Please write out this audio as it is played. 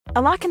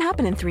A lot can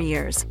happen in 3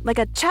 years, like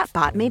a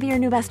chatbot may be your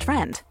new best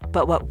friend.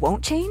 But what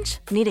won't change?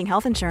 Needing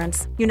health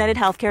insurance. United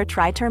Healthcare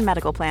Tri-Term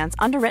Medical Plans,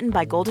 underwritten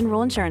by Golden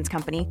Rule Insurance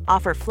Company,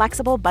 offer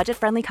flexible,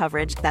 budget-friendly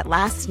coverage that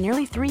lasts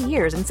nearly 3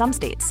 years in some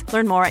states.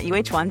 Learn more at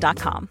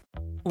uh1.com.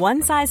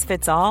 One size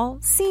fits all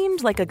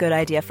seemed like a good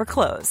idea for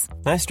clothes.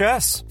 Nice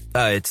dress.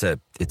 It's a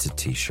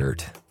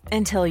t-shirt.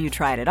 Until you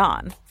tried it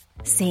on.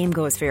 Same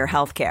goes for your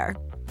healthcare.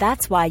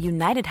 That's why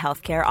United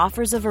Healthcare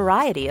offers a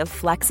variety of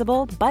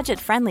flexible,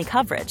 budget-friendly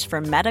coverage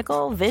for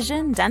medical,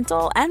 vision,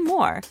 dental, and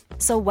more.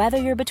 So whether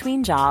you're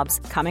between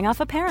jobs, coming off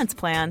a parent's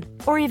plan,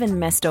 or even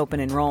missed open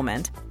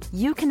enrollment,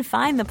 you can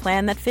find the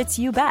plan that fits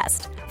you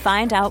best.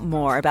 Find out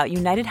more about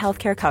United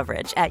Healthcare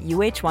coverage at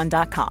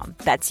uh1.com.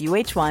 That's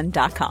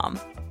uh1.com.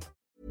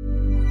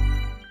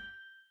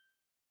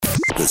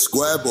 The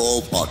Square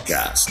Ball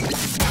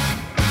Podcast.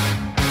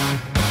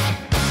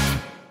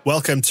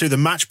 Welcome to the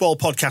Match Ball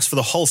podcast for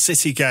the Hull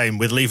City game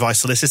with Levi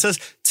Solicitors.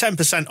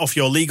 10% off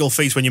your legal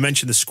fees when you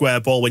mention the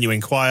Square Ball when you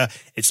inquire.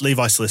 It's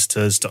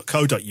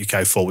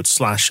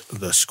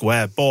levisolicitors.co.uk/the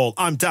Square Ball.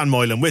 I'm Dan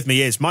Moylan. With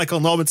me is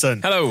Michael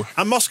Normanton. Hello.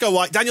 And Moscow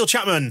White, Daniel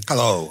Chapman.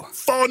 Hello.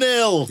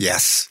 4-0.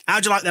 Yes.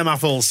 How'd you like them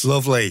apples?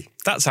 Lovely.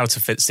 That's how to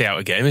fix the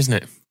outer game, isn't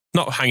it?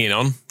 Not hanging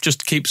on,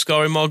 just keep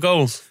scoring more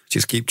goals.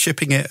 Just keep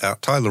chipping it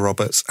at Tyler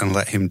Roberts and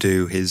let him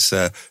do his...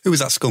 who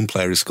was that Scum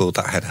player who scored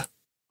that header?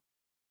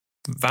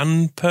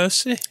 Van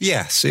Persie?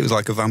 Yes, it was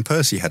like a Van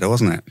Persie header,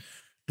 wasn't it?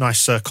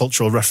 Nice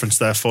cultural reference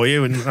there for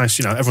you. And nice,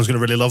 everyone's going to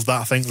really love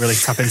that, I think, really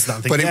tap into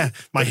that and think,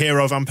 my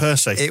hero Van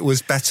Persie. It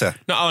was better.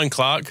 Not Alan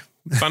Clark,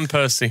 Van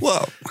Persie.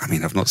 Well, I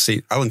mean, I've not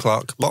seen Alan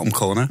Clark, bottom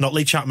corner. Not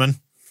Lee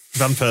Chapman,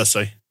 Van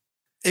Persie.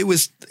 It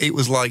was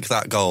like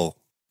that goal,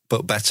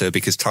 but better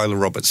because Tyler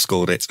Roberts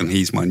scored it and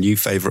he's my new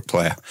favourite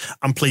player.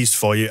 I'm pleased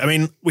for you. I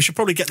mean, we should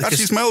probably get the... Actually,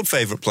 he's my old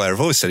favourite player. I've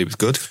always said he was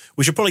good.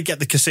 We should probably get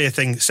the Casilla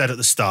thing said at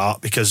the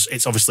start because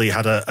it's obviously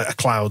had a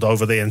cloud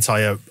over the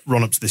entire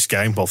run-up to this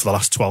game, well, for the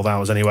last 12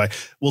 hours anyway.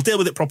 We'll deal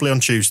with it properly on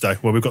Tuesday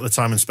where we've got the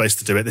time and space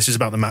to do it. This is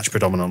about the match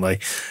predominantly.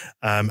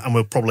 And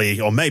we'll probably,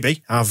 or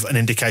maybe, have an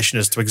indication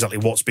as to exactly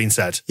what's been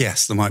said.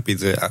 Yes, there might be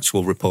the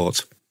actual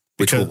report,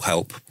 which will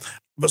help.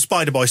 But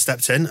Spider Boy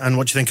stepped in, and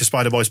what do you think of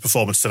Spider Boy's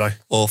performance today?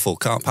 Awful.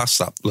 Can't pass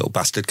that little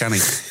bastard, can he?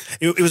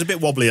 It was a bit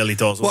wobbly early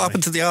doors, What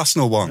happened to the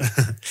Arsenal one?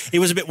 He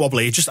was a bit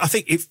wobbly. I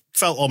think it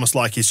felt almost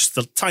like he's just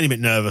a tiny bit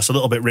nervous, a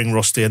little bit ring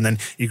rusty, and then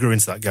he grew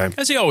into that game.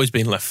 Has he always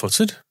been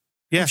left-footed?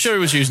 Yeah. I'm sure he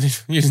was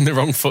using the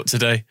wrong foot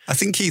today. I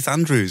think Keith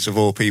Andrews, of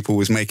all people,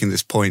 was making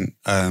this point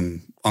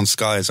on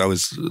Sky as I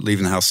was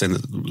leaving the house, saying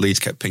that Leeds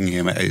kept pinging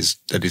him at his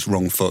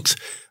wrong foot.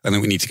 And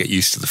then we need to get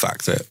used to the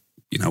fact that,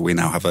 we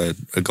now have a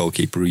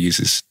goalkeeper who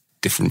uses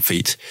different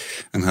feet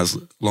and has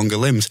longer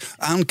limbs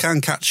and can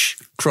catch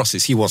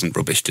crosses. He wasn't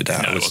rubbish today.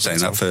 I was saying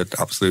that for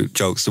absolute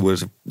jokes. There were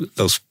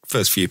those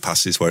first few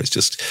passes where it's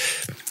just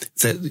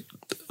the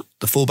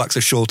fullbacks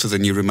are shorter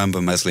than you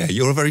remember, Meslier.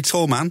 You're a very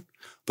tall man,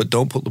 but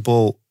don't put the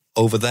ball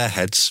over their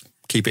heads.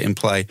 Keep it in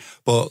play.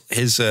 But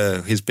his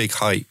big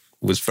height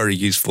was very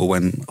useful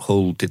when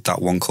Hull did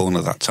that one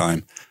corner that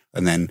time.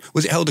 And then,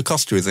 was it Helder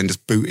Costa who then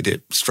just booted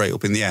it straight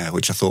up in the air,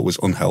 which I thought was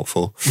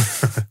unhelpful.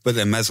 But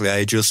then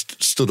Meslier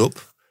just stood up,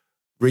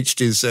 reached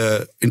his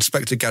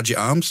Inspector Gadget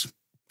arms,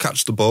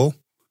 catched the ball,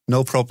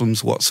 no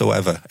problems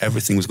whatsoever.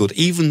 Everything was good.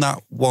 Even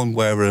that one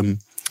where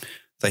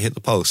they hit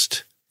the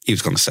post, he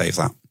was going to save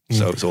that.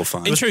 So it was all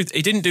fine. In truth,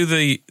 he didn't do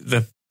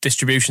the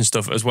distribution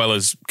stuff as well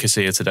as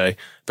Casilla today,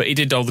 but he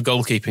did all the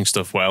goalkeeping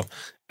stuff well.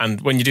 And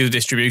when you do the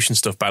distribution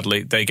stuff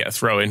badly, they get a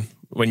throw-in.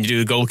 When you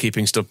do the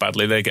goalkeeping stuff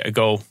badly, they get a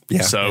goal.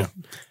 Yeah, so,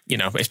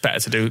 it's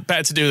better to do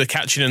the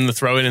catching and the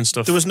throwing and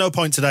stuff. There was no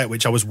point today at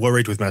which I was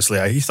worried with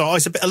Meslier. You thought,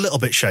 he's a little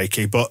bit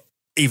shaky, but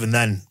even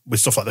then, with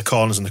stuff like the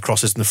corners and the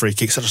crosses and the free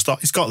kicks, I just thought,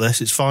 he's got this,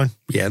 it's fine.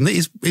 Yeah, and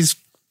his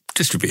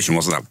distribution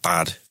wasn't that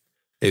bad.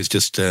 It was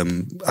just,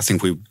 I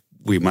think we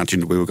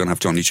imagined we were going to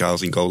have Johnny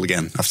Giles in goal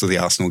again after the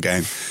Arsenal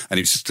game, and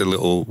it was just a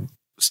little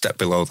step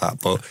below that.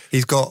 But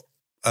he's got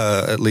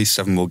at least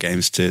 7 more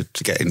games to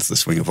get into the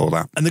swing of all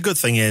that. And the good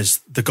thing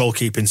is, the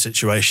goalkeeping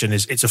situation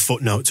it's a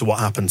footnote to what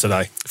happened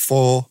today.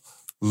 4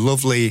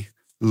 lovely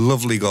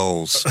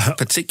goals,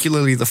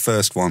 particularly the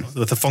first one.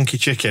 With the funky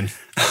chicken.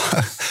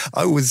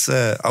 I would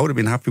have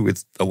been happy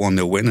with a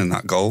 1-0 win in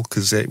that goal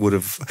because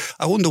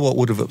I wonder what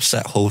would have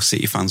upset Hull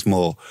City fans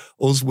more,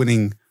 us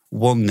winning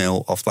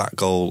 1-0 off that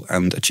goal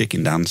and a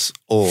chicken dance,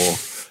 or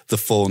the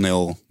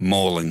 4-0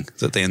 mauling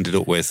that they ended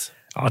up with.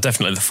 Oh,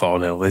 definitely the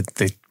 4-0.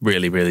 They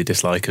really, really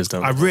dislike us,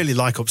 don't they? I really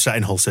like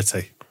upsetting Hull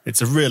City.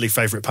 It's a really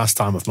favourite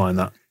pastime of mine,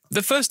 that.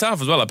 The first half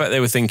as well, I bet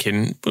they were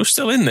thinking, we're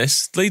still in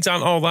this. Leeds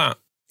aren't all that.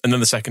 And then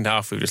the second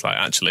half, we were just like,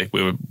 actually,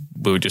 we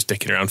were just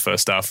dicking around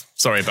first half.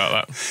 Sorry about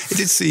that. It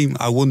did seem,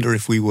 I wonder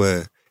if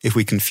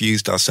we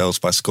confused ourselves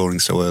by scoring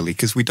so early,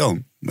 because we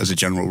don't, as a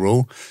general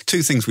rule.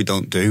 2 things we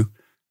don't do.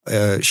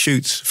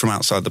 Shoot from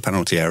outside the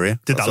penalty area.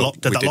 Did that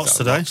lots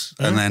today.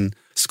 Yeah. And then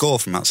score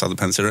from outside the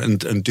penalty area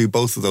and do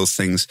both of those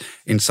things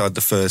inside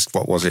the first,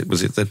 what was it?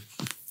 Was it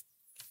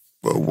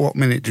what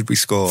minute did we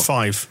score?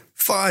 5.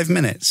 5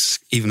 minutes,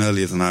 even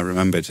earlier than I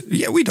remembered.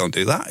 Yeah, we don't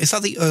do that. Is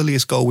that the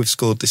earliest goal we've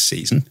scored this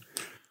season?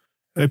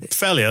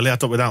 Fairly early, I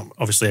thought, without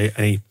obviously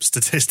any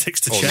statistics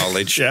to check. Or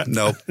knowledge. Yeah.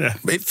 No. Yeah.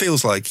 It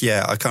feels like,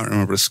 I can't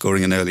remember us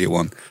scoring an earlier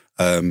one.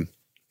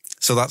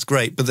 So that's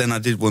great. But then I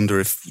did wonder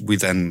if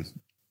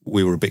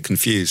we were a bit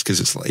confused, because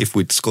it's like, if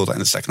we'd scored that in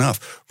the second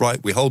half,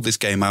 right, we hold this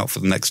game out for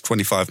the next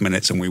 25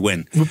 minutes and we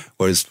win.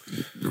 Whereas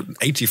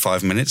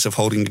 85 minutes of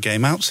holding the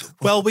game out,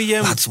 well,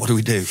 lads, what do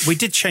we do? We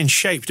did change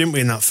shape, didn't we,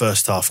 in that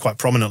first half quite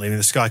prominently. I mean,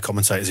 the Sky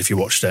commentators, if you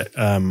watched it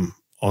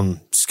on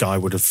Sky,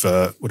 would have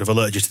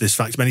alerted you to this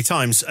fact many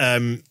times.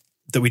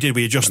 That we did,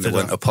 we adjusted. And they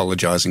weren't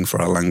apologising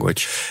for our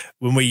language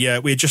when we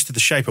adjusted the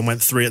shape and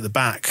went 3 at the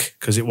back,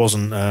 because it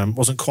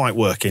wasn't quite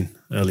working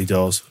early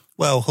doors.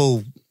 Well,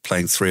 Hull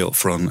playing 3 up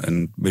front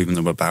and moving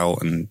them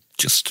about, and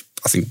just,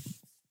 I think,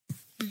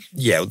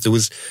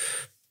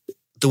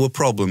 there were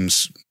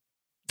problems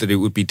that it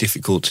would be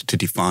difficult to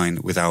define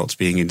without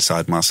being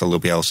inside Marcelo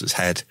Bielsa's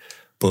head.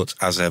 But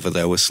as ever,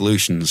 there were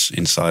solutions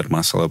inside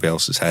Marcelo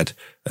Bielsa's head.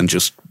 And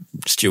just,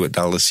 Stuart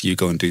Dallas, you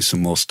go and do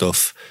some more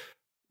stuff.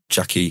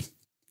 Jackie,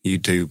 you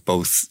do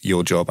both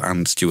your job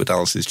and Stuart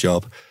Dallas's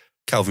job.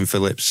 Calvin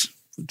Phillips,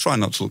 try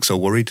not to look so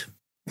worried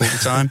all the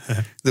time.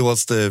 There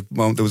was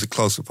a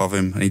close-up of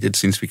him, and he did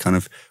seem to be kind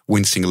of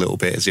wincing a little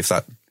bit, as if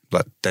that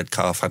dead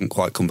calf hadn't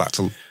quite come back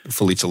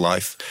fully to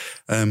life.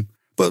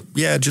 But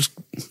yeah,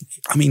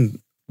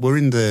 we're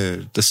in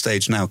the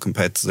stage now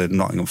compared to the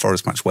Nottingham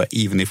Forest match where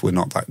even if we're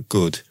not that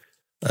good,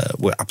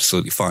 we're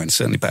absolutely fine.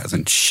 Certainly better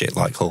than shit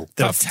like Hull.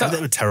 They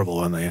were terrible,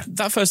 weren't they? Yeah.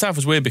 That first half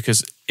was weird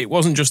because it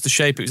wasn't just the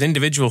shape, it was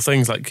individual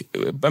things.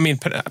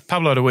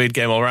 Pablo had a weird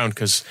game all around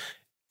because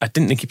I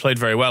didn't think he played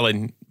very well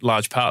in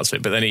large parts of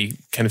it, but then he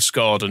kind of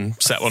scored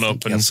and set one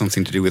up. It had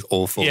something to do with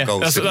all 4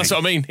 goals. That's what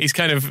I mean.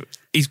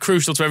 He's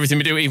crucial to everything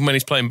we do, even when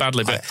he's playing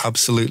badly. But I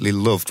absolutely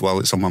loved, while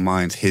it's on my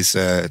mind, his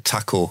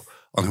tackle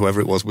on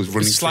whoever it was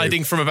running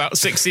sliding through. from about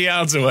 60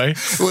 yards away.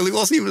 Well, it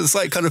wasn't even, it's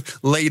like kind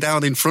of lay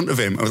down in front of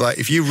him. I was like,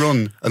 if you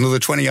run another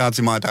 20 yards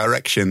in my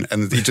direction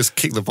and you just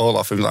kick the ball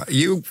off him, like,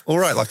 you all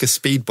right, like a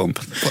speed bump.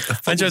 What the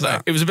fuck I enjoyed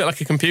that. It was a bit like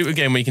a computer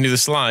game where you can do the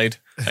slide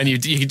and you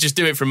could just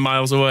do it from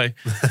miles away.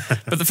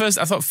 But the first,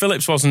 I thought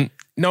Phillips wasn't,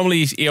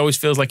 normally he always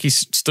feels like he's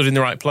stood in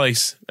the right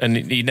place, and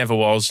he never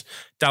was.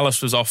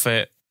 Dallas was off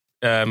it.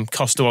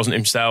 Costa wasn't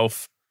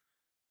himself.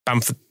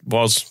 Bamford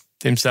was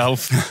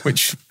himself,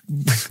 which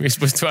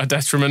was to our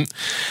detriment.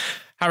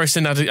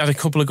 Harrison had a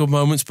couple of good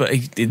moments, but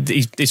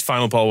his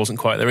final ball wasn't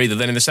quite there either.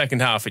 Then in the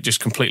second half, it just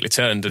completely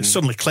turned, and it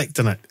suddenly clicked,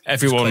 didn't it?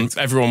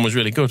 Everyone was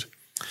really good.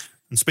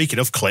 And speaking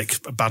of click,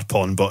 a bad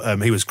pun,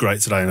 but he was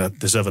great today and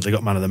deservedly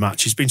got man of the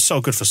match. He's been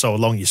so good for so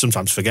long, you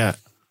sometimes forget.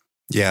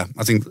 Yeah,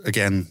 I think,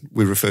 again,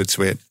 we referred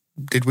to it.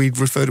 Did we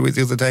refer to it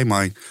the other day?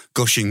 My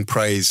gushing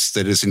praise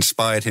that has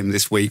inspired him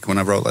this week when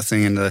I wrote that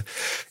thing in the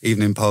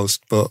Evening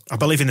Post. But I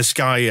believe in the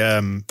Sky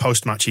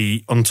post-match,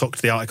 he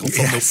untucked the article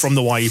from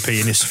the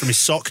YEP from his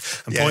sock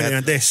and pointing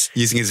at this.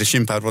 Using it as a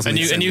shin pad, wasn't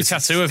it? A new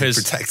tattoo of his.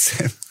 Protects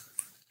him.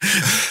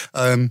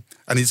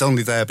 And it's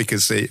only there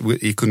because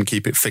he couldn't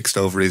keep it fixed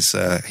over his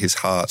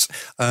heart.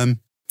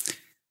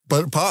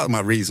 But part of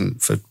my reason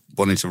for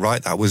wanting to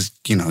write that was,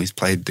 he's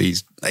played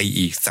these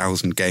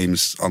 80,000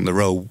 games on the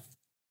row,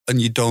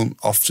 and you don't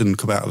often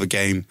come out of a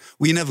game.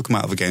 Well, you never come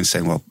out of a game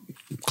saying, well,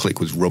 Click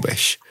was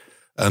rubbish.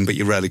 But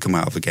you rarely come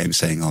out of a game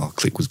saying, oh,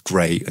 Click was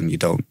great. And you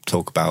don't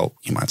talk about,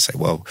 you might say,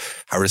 well,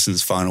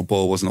 Harrison's final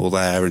ball wasn't all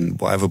there and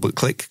whatever. But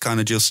Click kind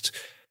of just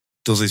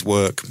does his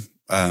work.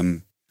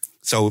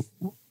 So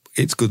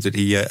it's good that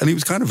he... and he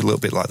was kind of a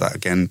little bit like that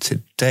again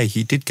today.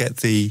 He did get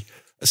the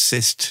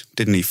assist,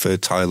 didn't he, for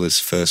Tyler's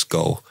first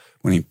goal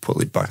when he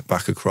put it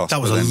back across.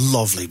 That was a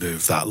lovely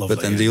move,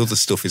 But then the other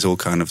stuff is all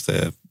kind of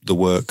the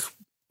work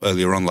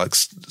earlier on, like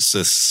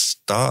the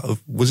start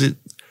of... Was it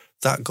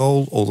that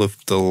goal or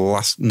the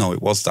last... No,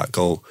 it was that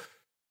goal.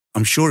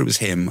 I'm sure it was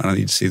him, and I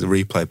need to see the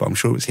replay, but I'm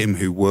sure it was him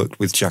who worked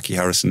with Jackie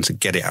Harrison to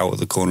get it out of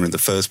the corner in the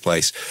first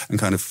place and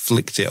kind of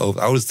flicked it over.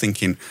 I was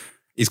thinking...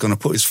 He's going to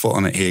put his foot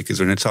on it here because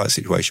they're in a tight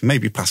situation.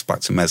 Maybe pass back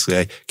to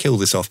Meslier, kill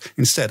this off.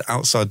 Instead,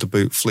 outside the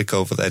boot, flick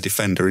over their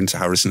defender into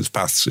Harrison's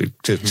path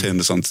to turn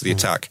us onto the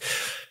attack.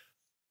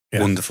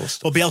 Yeah. Wonderful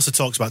stuff. Well, Bielsa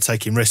talks about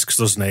taking risks,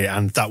 doesn't he?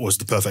 And that was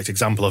the perfect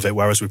example of it,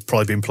 whereas we've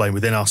probably been playing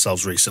within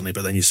ourselves recently,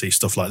 but then you see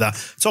stuff like that.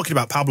 Talking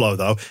about Pablo,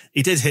 though,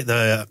 he did hit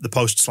the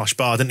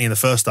post/bar, didn't he, in the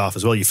first half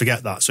as well? You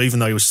forget that. So even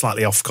though he was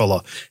slightly off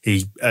colour,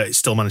 he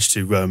still managed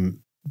to,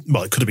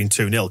 well, it could have been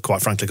 2-0,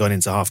 quite frankly, going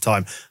into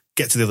half-time.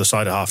 Get to the other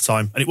side of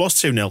half-time, and it was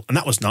 2-0, and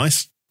that was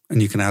nice.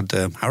 And you can add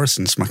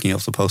Harrison smacking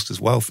off the post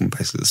as well from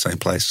basically the same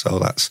place. So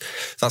that's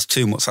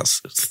too much. That's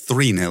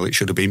 3-0 it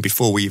should have been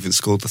before we even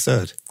scored the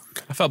third.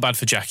 I felt bad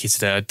for Jackie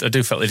today. I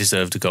do felt he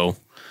deserved a goal.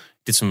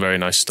 Did some very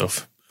nice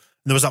stuff.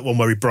 And there was that one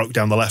where he broke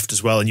down the left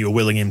as well, and you were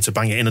willing him to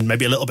bang it in, and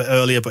maybe a little bit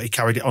earlier, but he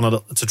carried it on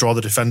to draw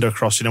the defender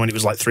across, when it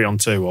was like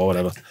 3-on-2 or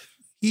whatever.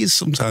 He is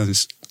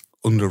sometimes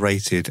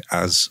underrated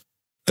as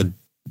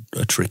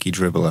a tricky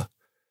dribbler.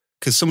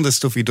 Because some of the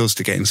stuff he does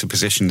to get into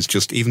positions,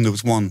 just even there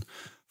was one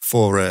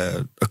for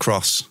a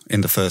cross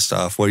in the first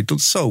half where he done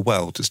so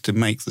well just to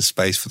make the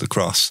space for the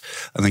cross.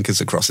 I think because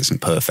the cross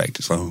isn't perfect,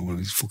 it's like, oh, well,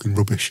 he's fucking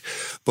rubbish.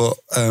 But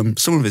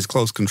some of his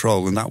close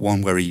control, and that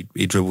one where he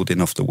dribbled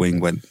in off the wing,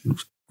 went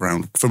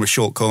round from a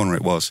short corner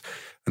it was,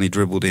 and he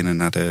dribbled in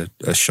and had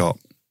a shot.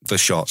 The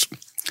shot.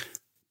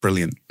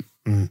 Brilliant.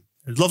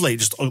 Lovely,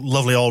 just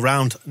lovely all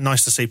round.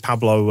 Nice to see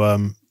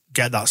Pablo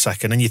get that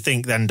second. And you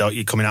think then, don't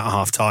you, coming out of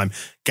half time,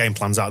 game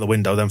plan's out the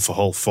window, then for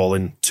Hull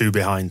falling 2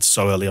 behind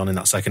so early on in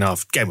that second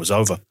half, game was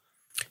over.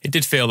 It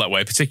did feel that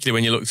way, particularly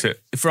when you looked at,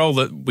 for all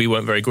that we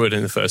weren't very good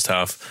in the first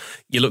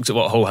half, you looked at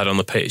what Hull had on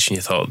the pitch and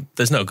you thought,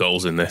 there's no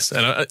goals in this.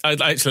 And I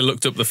actually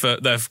looked up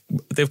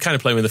they were kind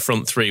of playing with the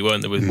front three,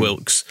 weren't they, with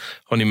Wilkes,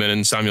 Honeyman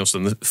and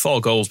Samuelson. There's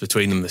 4 goals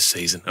between them this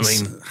season. I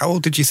mean, how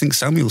old did you think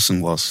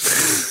Samuelson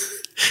was?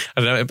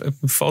 I don't know,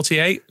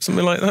 48,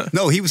 something like that?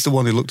 No, he was the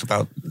one who looked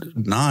about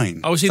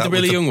 9. Oh, was he the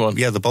really young one?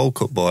 Yeah, the bowl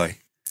cut boy.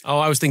 Oh,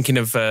 I was thinking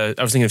of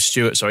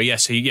Stuart. Sorry,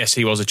 yes,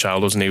 he was a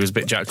child, wasn't he? He was a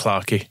bit Jack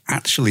Clarkey.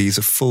 Actually, he's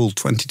a full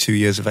 22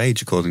 years of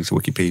age, according to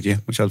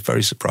Wikipedia, which I was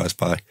very surprised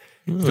by.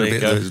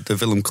 The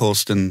Willem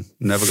Corsten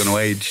never going to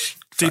age.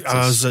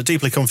 I was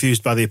deeply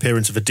confused by the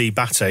appearance of a D.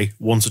 Batty,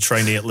 once a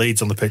trainee at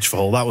Leeds on the pitch for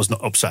Hull. That was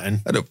not upsetting.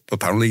 And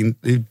apparently,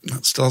 he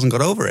still hasn't got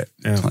over it.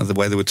 Yeah. The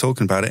way they were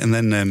talking about it, and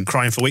then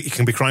crying for weeks. You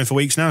can be crying for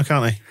weeks now,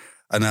 can't they?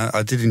 And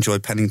I did enjoy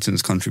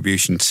Pennington's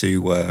contribution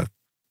to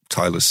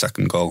Tyler's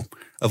second goal.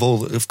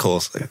 Of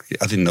course,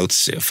 I didn't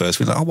notice it at first.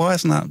 We were like, why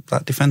hasn't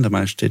that defender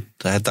managed to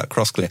head that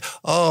cross clear?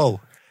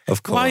 Oh,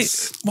 of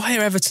course. Why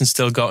are Everton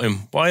still got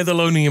him? Why are they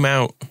loaning him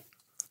out?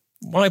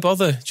 Why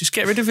bother? Just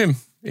get rid of him.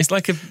 It's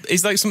like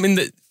something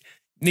that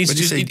needs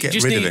to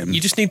get rid of him. You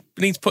just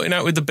needs putting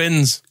out with the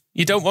bins.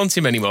 You don't want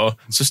him anymore,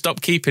 so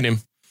stop keeping him.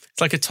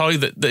 It's like a toy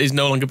that is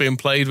no longer being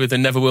played with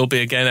and never will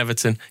be again,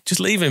 Everton. Just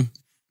leave him.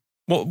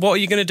 What are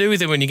you going to do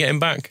with him when you get him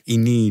back? He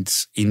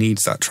needs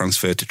that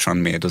transfer to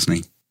Tranmere, doesn't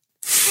he?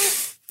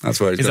 That's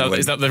where he's going.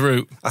 Is that the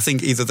route? I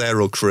think either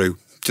there or Crewe.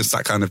 Just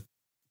that kind of.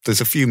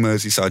 There's a few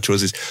Merseyside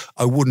choices.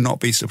 I would not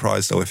be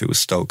surprised though if it was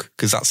Stoke,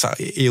 because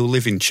he'll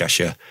live in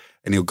Cheshire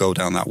and he'll go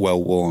down that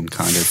well-worn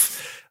kind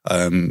of,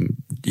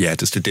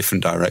 just a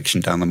different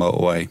direction down the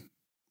motorway.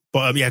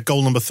 But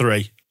goal number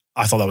 3.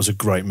 I thought that was a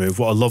great move.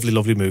 What a lovely,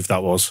 lovely move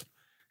that was.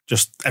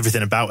 Just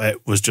everything about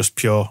it was just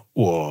pure.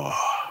 Whoa.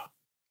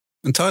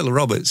 And Tyler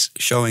Roberts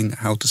showing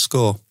how to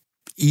score.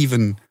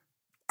 Even,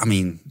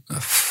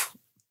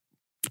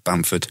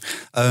 Bamford.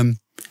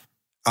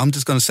 I'm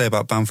just going to say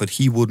about Bamford,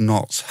 he would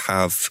not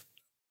have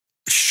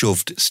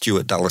shoved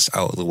Stuart Dallas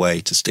out of the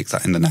way to stick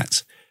that in the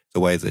net the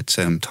way that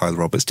Tyler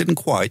Roberts didn't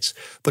quite,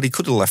 but he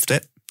could have left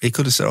it. He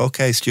could have said,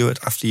 okay, Stuart,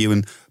 after you,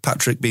 and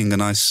Patrick, being a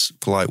nice,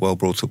 polite,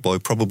 well-brought-up boy,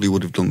 probably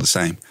would have done the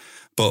same.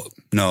 But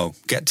no,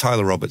 get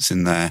Tyler Roberts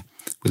in there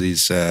with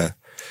his,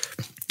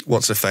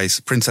 what's-her-face,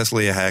 Princess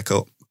Leia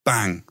haircut,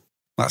 bang.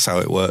 That's how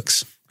it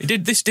works.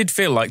 This did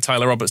feel like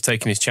Tyler Roberts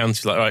taking his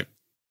chances, like, right,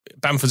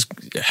 Bamford's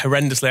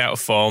horrendously out of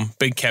form.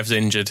 Big Kev's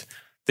injured.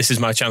 This is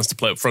my chance to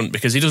play up front,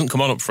 because he doesn't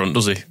come on up front,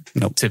 does he?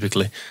 Nope.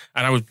 Typically.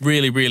 And I was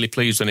really, really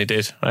pleased when he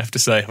did, I have to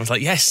say. I was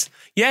like, yes,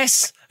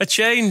 a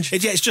change.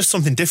 It's just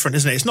something different,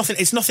 isn't it?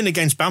 It's nothing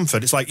against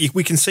Bamford. It's like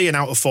we can see an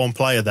out of form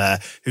player there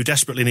who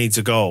desperately needs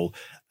a goal.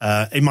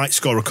 He might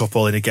score a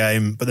couple in a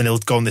game, but then he'll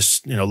go on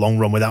this long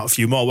run without a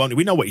few more, won't he?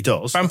 We know what he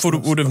does. Bamford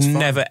would have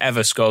never,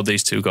 ever scored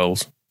these 2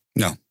 goals.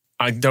 No.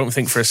 I don't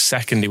think for a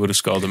second he would have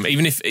scored them.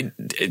 Even if,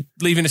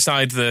 leaving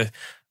aside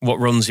what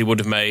runs he would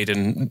have made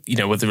and,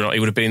 whether or not he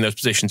would have been in those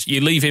positions,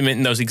 you leave him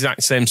in those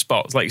exact same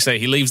spots. Like you say,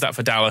 he leaves that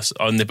for Dallas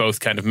and they both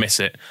kind of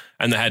miss it.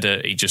 And the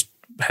header, he just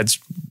heads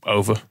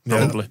over,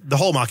 probably. Yeah, the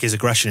hallmark is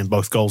aggression in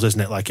both goals, isn't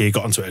it? Like, he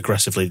got onto it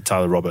aggressively,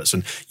 Tyler Roberts,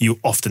 and you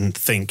often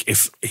think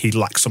if he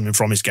lacks something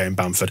from his game,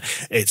 Bamford,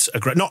 it's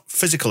not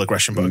physical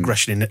aggression, but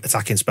aggression in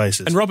attacking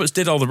spaces. And Roberts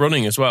did all the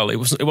running as well. It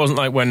wasn't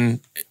like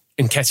when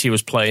Nketiah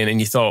was playing and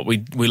you thought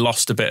we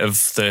lost a bit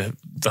of the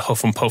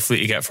huff and puff that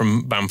you get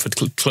from Bamford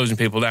closing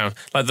people down.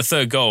 Like the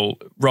third goal,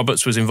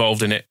 Roberts was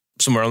involved in it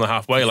somewhere on the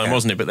halfway line,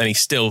 wasn't it? But then he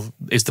still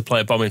is the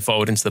player bombing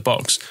forward into the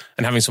box,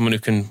 and having someone who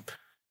can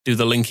do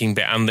the linking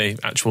bit and the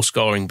actual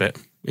scoring bit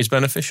is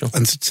beneficial.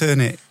 And to turn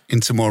it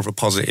into more of a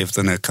positive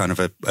than a kind of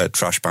a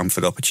trash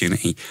Bamford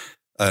opportunity,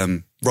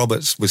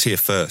 Roberts was here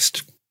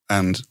first,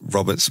 and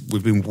Roberts,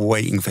 we've been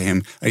waiting for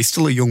him. He's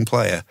still a young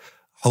player,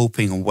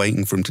 hoping and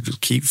waiting for him to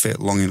just keep fit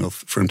long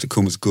enough for him to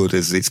come as good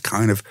as it's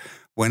kind of,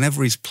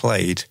 whenever he's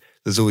played,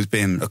 there's always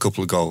been a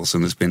couple of goals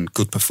and there's been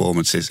good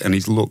performances, and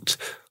he's looked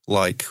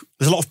like...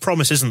 There's a lot of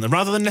promise, isn't there?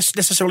 Rather than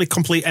necessarily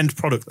complete end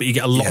product, but you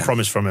get a lot of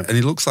promise from it. And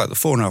he looks like the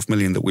 $4.5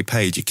 million that we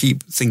paid. You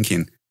keep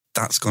thinking,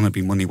 that's going to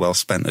be money well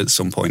spent at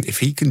some point. If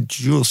he can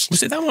just...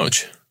 Was it that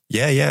much?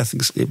 Yeah, I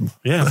think so.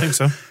 I think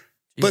so.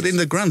 But in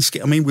the grand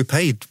scheme, we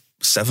paid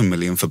 $7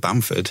 million for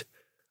Bamford,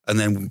 and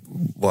then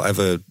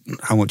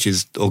how much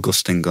is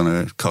Augustine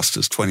going to cost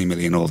us? 20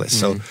 million, all this.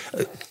 So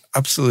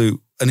absolute.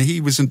 And he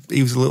was a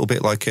little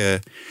bit like a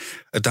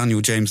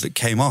Daniel James that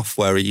came off,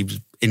 where he was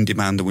in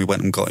demand and we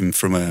went and got him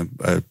from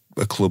a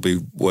club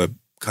who were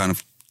kind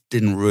of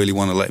didn't really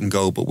want to let him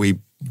go, but we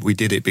we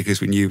did it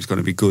because we knew it was going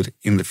to be good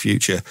in the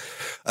future.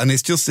 And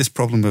it's just this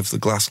problem of the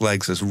glass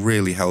legs has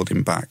really held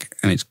him back.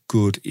 And it's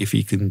good if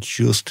he can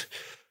just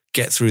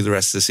get through the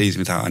rest of the season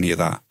without any of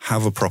that,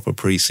 have a proper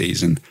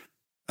pre-season,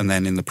 and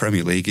then in the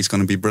Premier League, he's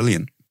going to be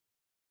brilliant.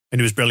 And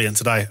he was brilliant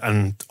today.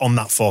 And on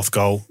that fourth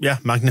goal,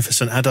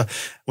 magnificent header.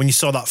 When you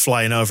saw that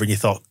flying over and you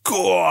thought,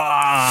 go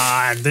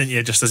on, didn't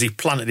you? Just as he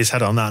planted his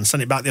head on that and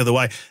sent it back the other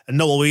way. And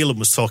Noel Whelan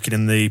was talking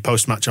in the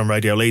post-match on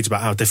Radio Leeds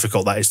about how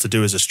difficult that is to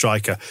do as a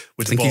striker.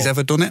 With Think he's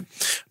ever done it?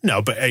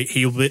 No, but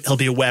he'll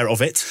be aware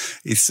of it.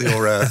 He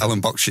saw Alan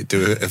Boxshit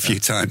do it a few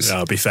times.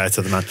 I'll be fair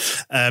to the man.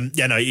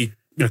 He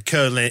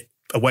curling it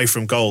away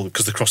from goal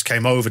because the cross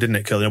came over, didn't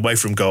it? Curling away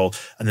from goal.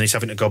 And then he's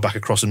having to go back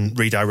across and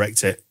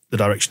redirect it the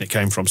direction it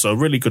came from. So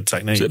really good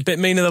technique. Is it a bit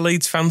mean of the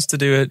Leeds fans to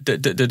do a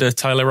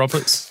Tyler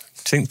Roberts?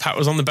 Do you think Pat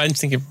was on the bench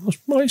thinking, what's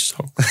my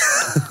song?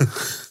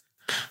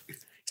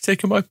 He's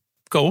taking my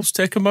goals,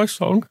 taking my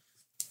song.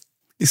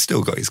 He's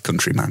still got his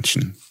country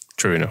mansion.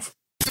 True enough.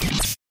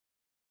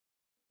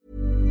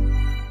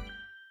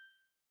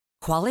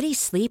 Quality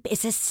sleep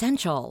is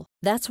essential.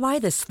 That's why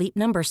the Sleep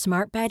Number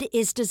Smart Bed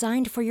is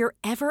designed for your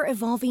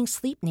ever-evolving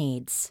sleep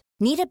needs.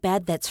 Need a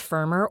bed that's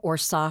firmer or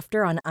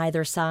softer on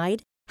either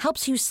side?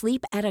 Helps you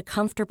sleep at a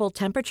comfortable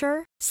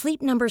temperature?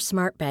 Sleep Number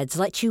Smart Beds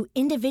let you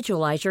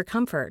individualize your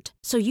comfort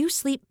so you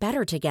sleep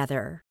better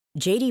together.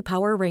 J.D.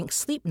 Power ranks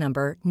Sleep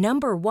Number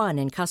number 1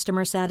 in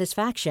customer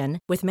satisfaction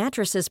with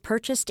mattresses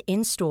purchased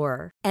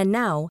in-store. And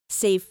now,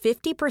 save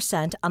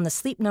 50% on the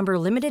Sleep Number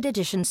Limited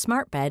Edition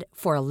Smart Bed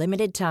for a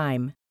limited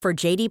time. For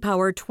J.D.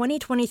 Power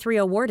 2023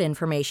 award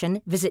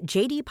information, visit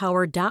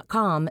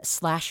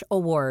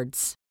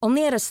jdpower.com/awards.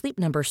 Only at a Sleep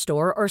Number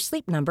store or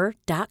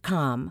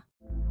sleepnumber.com.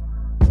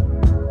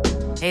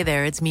 Hey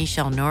there, it's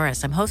Michelle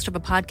Norris. I'm host of a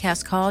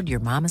podcast called Your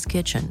Mama's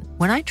Kitchen.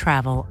 When I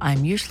travel,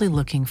 I'm usually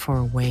looking for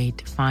a way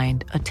to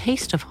find a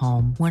taste of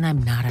home when I'm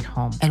not at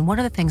home. And one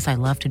of the things I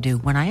love to do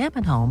when I am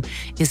at home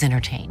is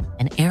entertain.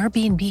 And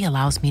Airbnb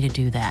allows me to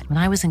do that. When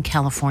I was in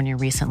California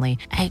recently,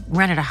 I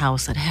rented a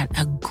house that had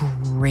a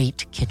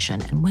great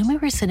kitchen. And when we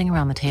were sitting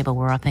around the table,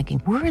 we're all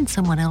thinking, we're in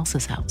someone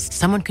else's house.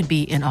 Someone could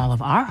be in all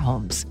of our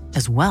homes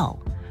as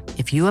well.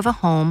 If you have a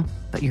home,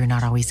 but you're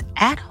not always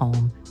at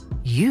home,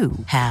 you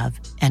have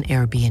an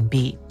Airbnb.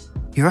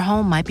 Your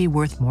home might be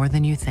worth more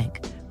than you think.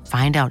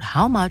 Find out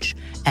how much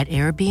at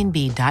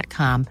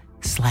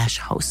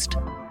airbnb.com/host.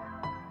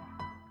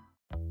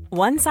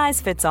 One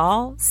size fits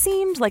all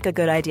seemed like a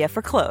good idea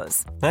for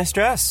clothes. Nice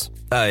dress.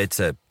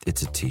 It's a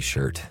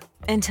t-shirt.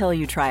 Until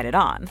you tried it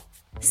on.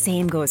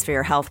 Same goes for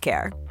your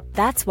healthcare.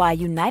 That's why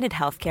United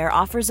Healthcare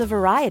offers a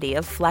variety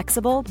of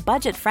flexible,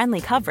 budget-friendly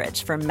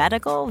coverage for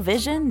medical,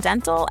 vision,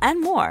 dental, and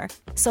more.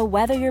 So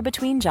whether you're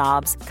between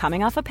jobs,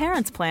 coming off a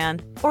parent's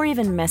plan, or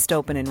even missed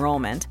open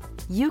enrollment,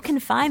 you can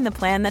find the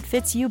plan that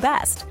fits you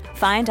best.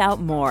 Find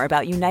out more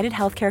about United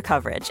Healthcare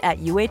coverage at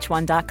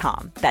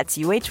uh1.com. That's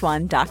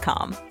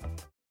uh1.com.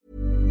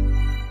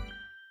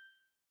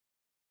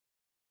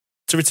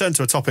 To return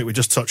to a topic we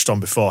just touched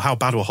on before, how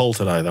bad were Hull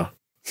today, though?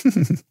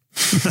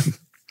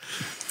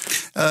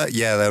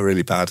 Yeah, they're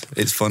really bad.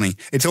 It's funny.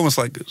 It's almost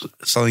like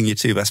selling your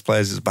two best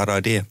players is a bad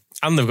idea.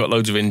 And they've got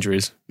loads of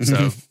injuries.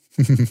 So,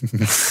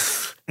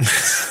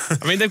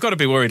 I mean, they've got to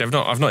be worried. I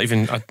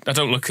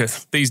don't look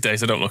at these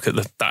days. I don't look at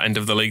that end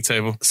of the league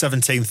table.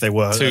 17th they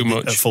were Too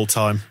much at full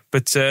time.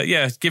 But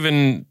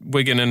given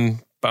Wigan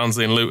and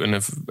Barnsley and Luton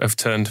have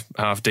turned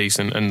half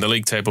decent, and the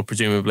league table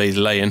presumably is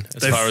laying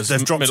far as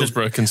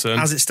Middlesbrough are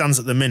concerned. As it stands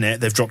at the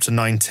minute, they've dropped to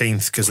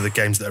 19th because of the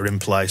games that are in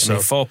play. So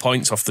 4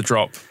 points off the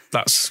drop.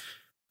 That's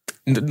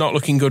not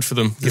looking good for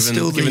them,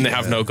 given they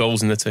have no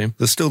goals in the team.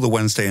 There's still the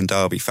Wednesday and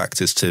Derby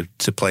factors to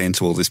play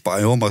into all this, but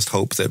I almost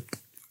hope that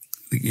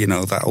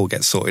that all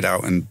gets sorted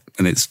out and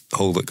it's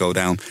Hull that go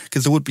down,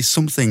 because there would be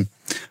something,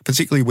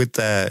 particularly with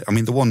the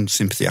one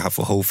sympathy I have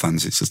for Hull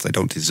fans, it's just they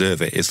don't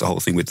deserve it, is the whole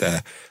thing with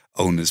their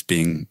owners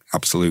being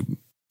absolute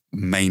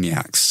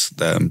maniacs,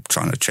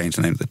 trying to change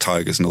the name of the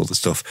Tigers and all the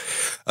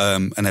stuff,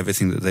 and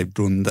everything that they've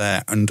done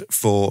there. And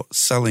for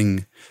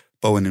selling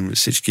Bowen and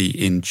Rosicky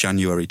in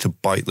January to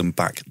bite them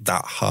back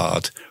that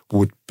hard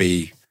would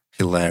be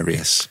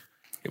hilarious.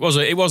 It was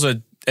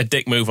a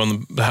dick move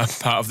on the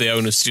part of the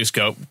owners to just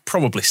go,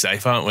 probably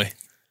safe, aren't we?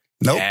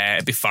 Nope. Yeah,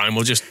 it'd be fine.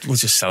 We'll just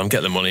sell them,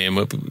 get the money in.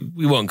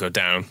 We won't go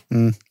down.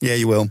 Yeah,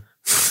 you will.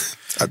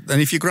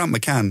 And if you're Grant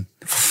McCann,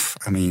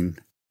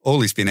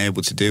 all he's been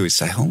able to do is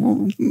say,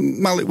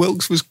 Malik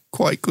Wilkes was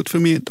quite good for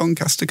me at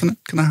Doncaster. Can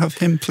I have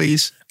him,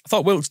 please? I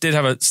thought Wilkes did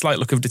have a slight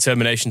look of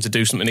determination to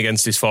do something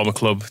against his former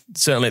club,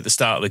 certainly at the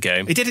start of the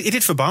game. He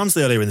did for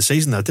Barnsley earlier in the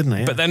season, though, didn't he?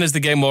 Yeah. But then as the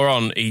game wore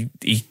on, he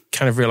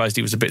kind of realised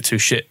he was a bit too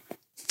shit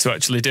to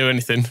actually do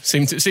anything.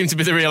 Seemed to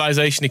be the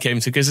realisation he came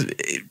to, because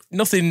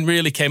nothing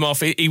really came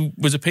off. He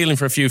was appealing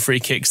for a few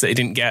free kicks that he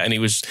didn't get, and he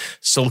was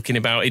sulking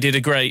about. He did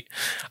a great,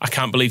 I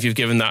can't believe you've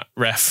given that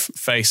ref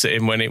face at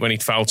him when he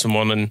fouled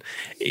someone, and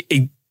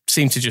he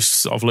seemed to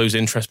just sort of lose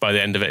interest by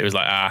the end of it. It was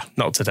like,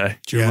 not today.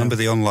 Do you remember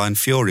the online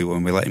fury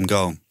when we let him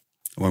go?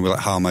 when we let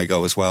Harmay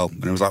go as well.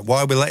 And it was like,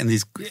 why are we letting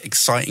these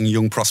exciting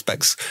young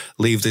prospects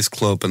leave this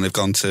club? And they've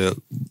gone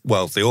to,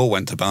 well, they all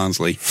went to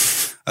Barnsley.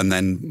 And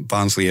then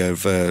Barnsley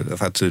have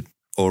had to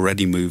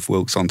already move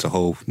Wilkes onto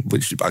Hull,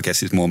 which I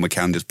guess is more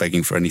McCann just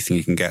begging for anything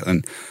he can get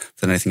than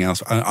anything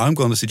else. I'm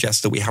going to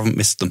suggest that we haven't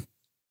missed them.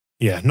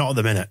 Yeah, not at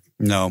the minute.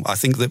 No, I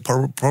think that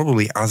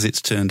probably as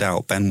it's turned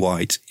out, Ben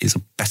White is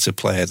a better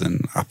player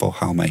than Apo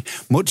Halme.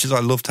 Much as I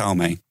loved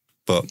Halme,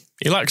 but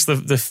he lacks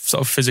the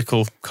sort of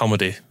physical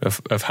comedy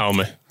of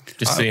Halme.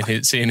 Just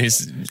seeing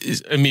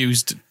his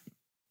amused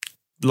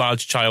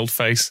large child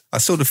face. I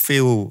sort of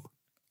feel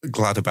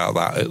glad about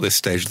that at this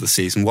stage of the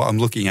season. What I'm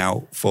looking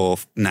out for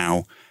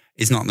now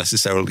is not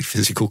necessarily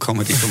physical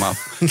comedy from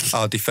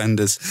our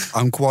defenders.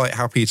 I'm quite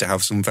happy to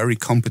have some very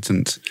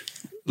competent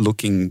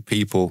looking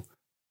people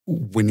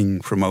winning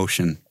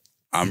promotion.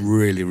 I'm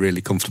really,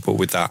 really comfortable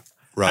with that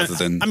rather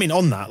than... I mean,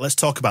 on that, let's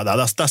talk about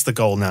that. That's the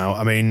goal now.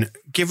 I mean,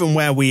 given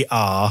where we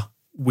are,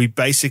 we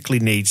basically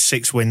need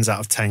 6 wins out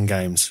of 10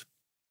 games.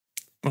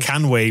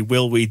 Can we?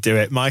 Will we do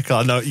it? Michael,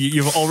 I know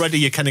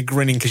you're kind of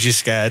grinning because you're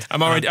scared.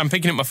 I'm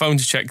picking up my phone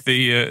to check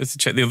the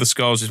other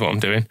scores is what I'm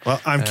doing. Well,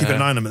 I'm keeping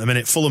an eye on them at the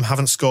minute. Fulham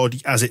haven't scored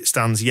as it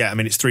stands yet. I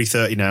mean, it's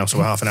 3:30 now, so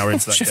we're half an hour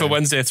into that Sheffield game.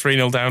 Wednesday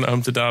 3-0 down at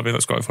home to Derby.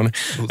 That's quite funny.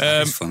 Oh,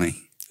 that's funny.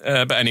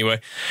 But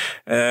anyway,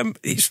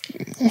 it's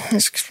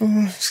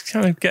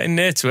kind of getting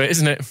near to it,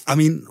 isn't it? I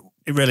mean...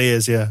 It really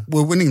is, yeah.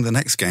 We're winning the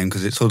next game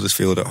because it's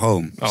Huddersfield at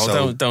home. Oh,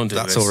 so don't do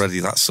that's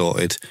this. that's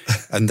sorted.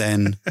 And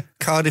then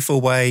Cardiff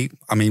away,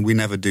 I mean, we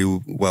never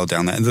do well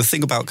down there. And the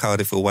thing about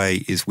Cardiff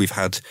away is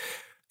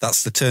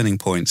that's the turning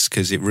points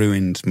because it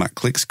ruined Matt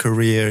Click's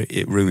career.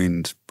 It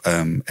ruined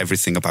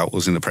everything about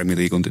us in the Premier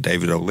League under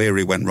David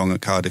O'Leary went wrong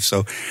at Cardiff.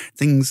 So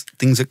things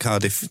at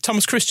Cardiff...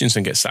 Thomas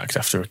Christensen gets sacked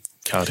after a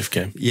Cardiff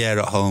game. Yeah,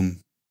 at home.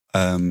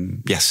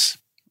 Yes.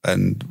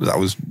 And that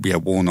was,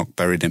 Warnock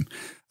buried him.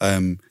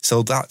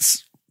 So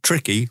that's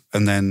tricky.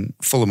 And then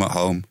Fulham at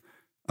home,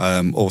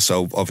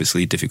 also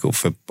obviously difficult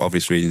for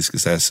obvious reasons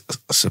because they're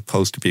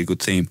supposed to be a good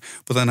team.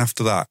 But then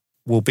after that,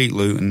 we'll beat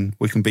Luton.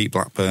 We can beat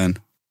Blackburn.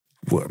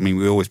 I mean,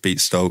 we always beat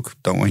Stoke,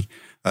 don't we?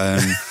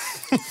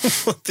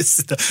 This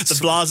is the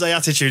blasé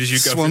attitude as you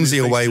go.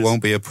 Swansea away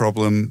won't be a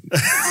problem.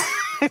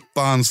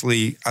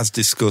 Barnsley, as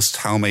discussed,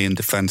 Halme in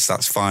defence,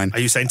 that's fine. Are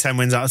you saying 10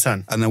 wins out of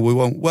 10? And then we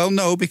won't. Well,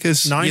 no,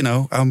 because 9?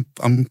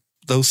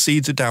 Those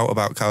seeds of doubt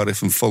about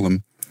Cardiff and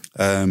Fulham.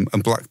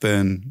 And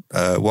Blackburn,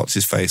 what's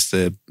his face,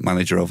 the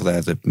manager over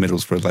there, the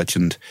Middlesbrough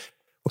legend,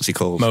 what's he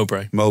called?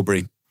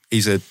 Mowbray.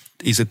 He's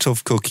a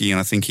tough cookie, and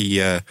I think he's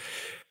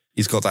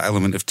got that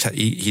element of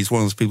he's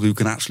one of those people who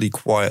can actually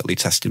quietly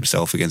test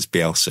himself against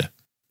Bielsa.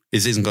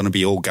 It isn't going to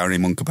be all Gary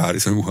Monk about it.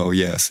 So, well,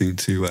 yeah, I seem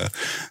to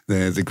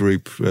the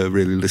group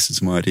really listen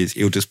to my ideas.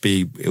 He'll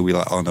be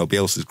like, oh no,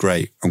 Bielsa's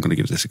great. I'm going to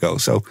give this a go.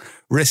 So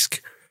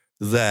risk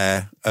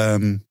there.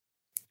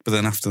 But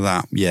then after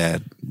that, yeah,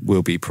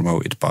 we'll be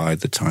promoted by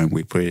the time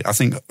we play. I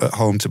think at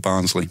home to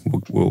Barnsley,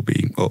 we'll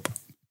be up.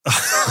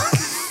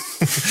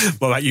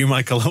 What about you,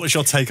 Michael? What's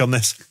your take on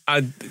this?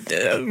 I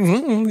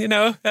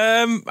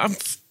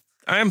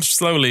am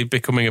slowly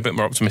becoming a bit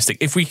more optimistic.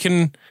 If we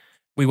can,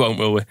 we won't,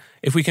 will we?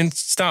 If we can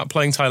start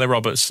playing Tyler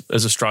Roberts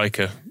as a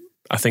striker,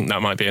 I think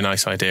that might be a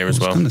nice idea as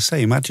well. I was going to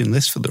say, imagine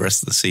this for the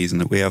rest of the season,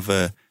 that we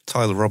have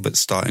Tyler Roberts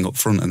starting up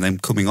front and then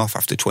coming off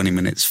after 20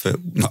 minutes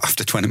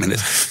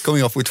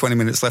coming off with 20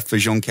 minutes left for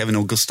Jean-Kevin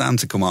Augustin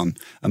to come on,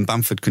 and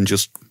Bamford can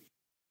just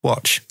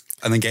watch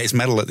and then get his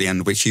medal at the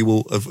end, which he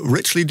will have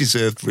richly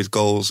deserved for his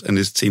goals and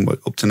his teamwork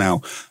up to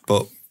now.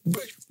 But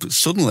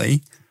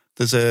suddenly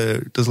there's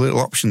a little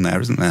option there,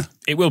 isn't there?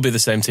 It will be the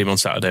same team on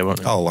Saturday, won't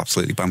it? Oh,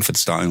 absolutely. Bamford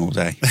starting all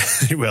day.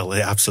 It will,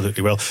 it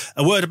absolutely will.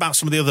 A word about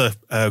some of the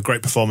other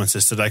great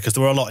performances today, because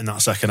there were a lot in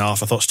that second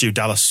half. I thought Stu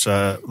Dallas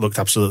looked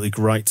absolutely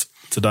great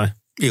today.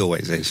 He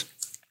always is.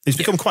 He's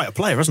become quite a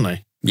player, hasn't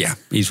he? Yeah,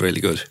 he's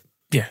really good.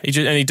 Yeah,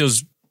 he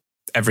does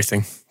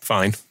everything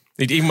fine.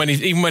 Even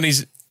when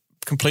he's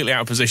completely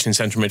out of position in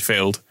central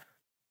midfield,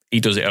 he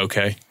does it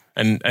okay.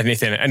 And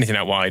anything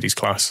out wide, he's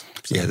class.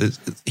 So. Yeah,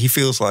 he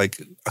feels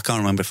like, I can't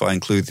remember if I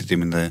included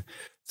him in the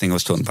thing I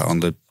was talking about on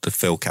the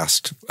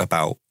Philcast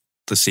about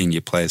the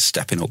senior players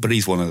stepping up, but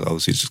he's one of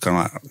those who's just kind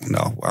of like,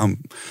 no,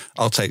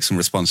 I'll take some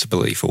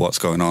responsibility for what's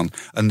going on.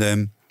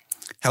 And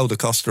Helder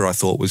Costa, I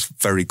thought, was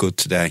very good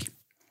today.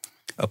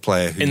 A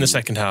player who... In the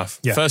second half.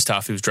 Yeah. First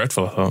half, he was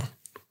dreadful, I thought.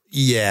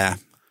 Yeah.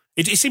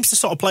 He seems to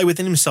sort of play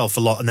within himself a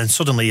lot, and then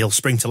suddenly he'll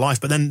spring to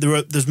life. But then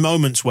there's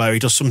moments where he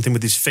does something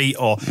with his feet,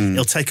 or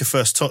he'll take a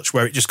first touch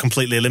where it just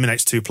completely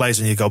eliminates two players,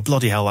 and you go,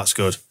 bloody hell, that's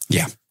good.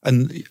 Yeah,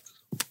 and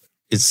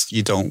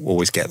you don't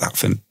always get that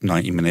for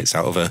 90 minutes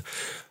out of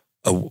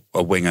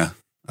a winger.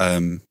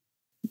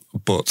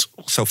 But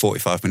so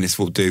 45 minutes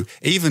will do.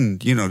 Even,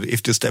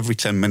 if just every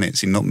 10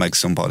 minutes he nutmegs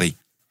somebody,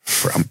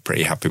 I'm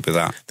pretty happy with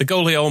that. The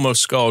goal he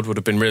almost scored would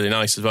have been really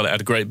nice as well. It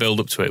had a great build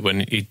up to it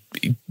when he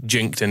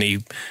jinked and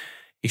he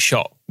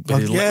shot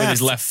with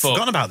his left foot.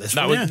 Forgotten about this.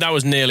 That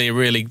was nearly a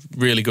really,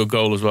 really good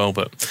goal as well,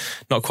 but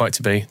not quite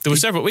to be. There were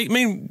several. I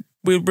mean,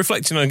 we're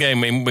reflecting on a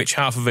game in which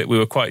half of it we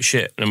were quite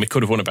shit and we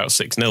could have won about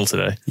 6-0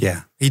 today.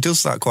 Yeah, he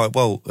does that quite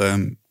well.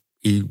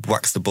 He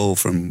whacks the ball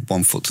from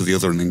one foot to the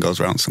other and then goes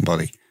around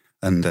somebody.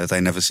 And they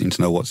never seem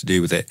to know what to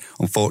do with it.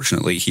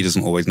 Unfortunately, he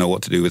doesn't always know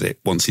what to do with it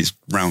once he's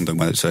round them,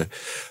 whether it's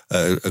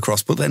a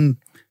cross. But then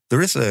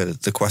there is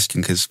the question,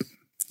 because,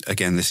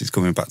 again, this is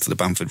coming back to the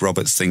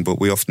Bamford-Roberts thing,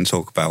 but we often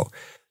talk about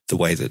the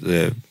way that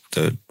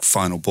the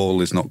final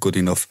ball is not good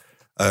enough.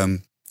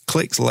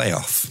 Click's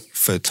layoff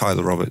for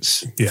Tyler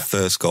Roberts'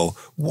 first goal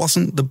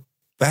wasn't the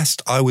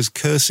best. I was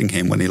cursing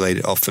him when he laid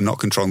it off for not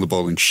controlling the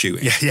ball and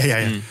shooting.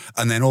 Yeah.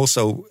 And then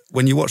also,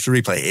 when you watch the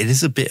replay, it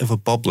is a bit of a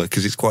bobbler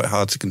because it's quite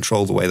hard to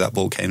control the way that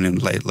ball came in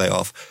and lay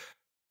off.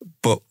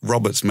 But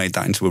Roberts made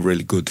that into a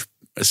really good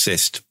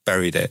assist,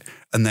 buried it.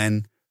 And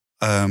then,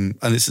 and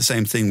it's the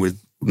same thing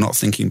with not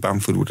thinking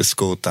Bamford would have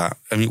scored that.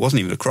 I mean, it wasn't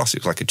even a cross.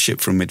 It was like a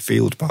chip from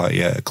midfield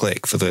by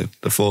Click for the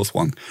fourth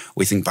one.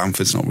 We think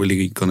Bamford's not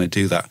really going to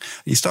do that.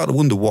 You start to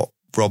wonder what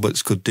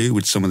Roberts could do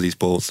with some of these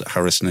balls that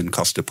Harrison and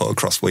Costa put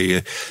across,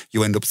 where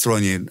you end up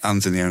throwing your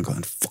hands in the air and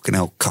going, fucking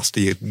hell, Costa,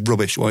 you're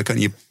rubbish. Why can't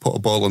you put a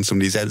ball on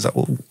somebody's head? It's like,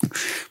 well,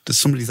 there's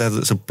somebody there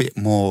that's a bit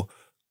more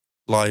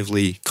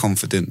lively,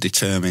 confident,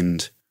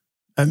 determined,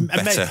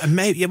 better.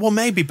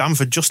 Maybe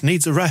Bamford just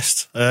needs a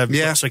rest. So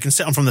he can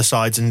sit on from the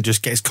sides and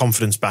just get his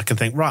confidence back and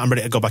think, right, I'm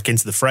ready to go back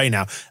into the fray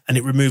now. And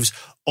it removes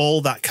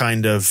all that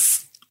kind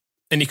of...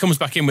 And he comes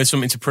back in with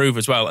something to prove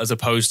as well, as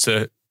opposed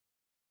to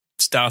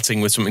starting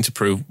with something to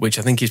prove, which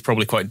I think is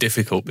probably quite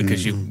difficult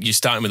because you're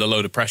starting with a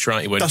load of pressure,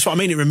 aren't you? That's what I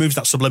mean. It removes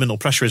that subliminal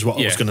pressure is what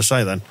I was going to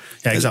say then.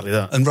 Yeah, exactly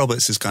that. And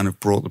Roberts has kind of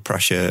brought the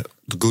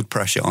good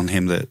pressure on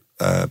him that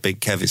Big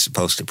Kev is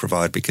supposed to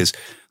provide, because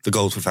the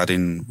goals we've had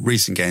in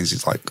recent games,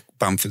 it's like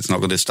Bamford's not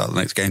going to start the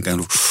next game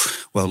going,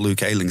 well,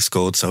 Luke Ayling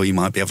scored, so he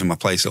might be having my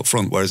place up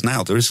front. Whereas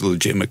now there is a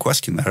legitimate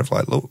question there of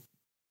like, look,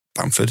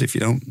 Bamford, if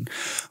you don't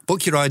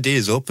book your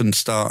ideas up and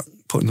start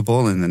putting the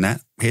ball in the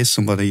net, here's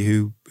somebody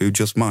who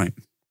just might.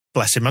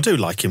 Bless him. I do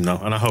like him, though,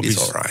 and I hope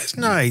he's all right.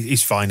 No,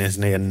 he's fine,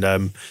 isn't he?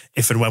 And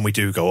if and when we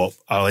do go up,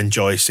 I'll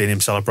enjoy seeing him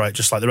celebrate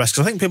just like the rest,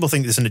 because I think people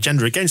think there's an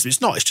agenda against him.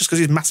 It's not. It's just because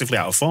he's massively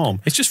out of form.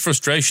 It's just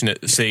frustration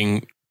at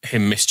seeing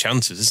him miss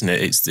chances, isn't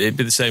it? It'd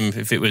be the same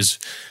if it was,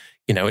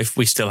 if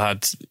we still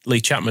had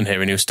Lee Chapman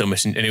here and he was still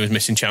missing, and he was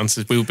missing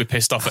chances, we would be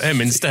pissed off at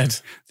him instead.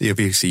 The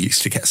abuse he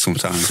used to get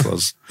sometimes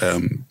was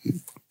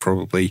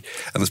probably,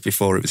 and that's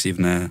before it was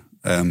even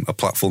a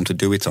platform to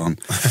do it on.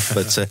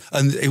 But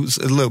and it was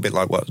a little bit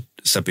like what I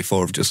said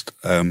before, of just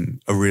a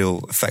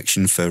real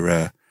affection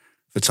for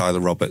Tyler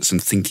Roberts,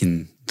 and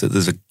thinking that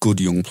there's a good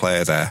young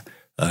player there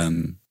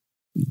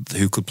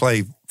who could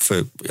play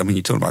for, I mean,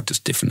 you're talking about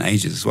just different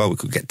ages as well. We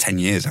could get 10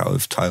 years out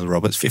of Tyler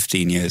Roberts,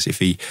 15 years if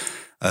he,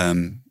 I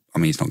mean,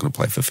 he's not going to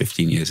play for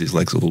 15 years. His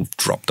legs will have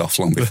dropped off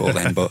long before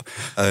then. But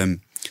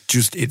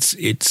just,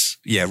 it's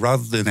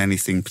rather than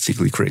anything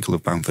particularly critical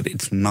of Bamford,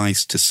 it's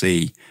nice to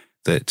see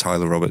that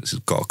Tyler Roberts has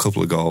got a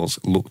couple of goals,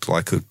 looked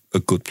like a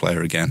good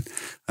player again,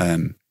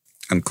 and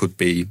could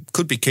be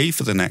key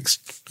for the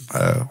next,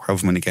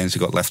 however many games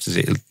we've got left. Is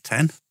it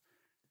 10?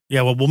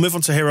 Yeah, well, we'll move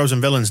on to heroes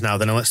and villains now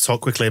then, and let's talk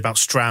quickly about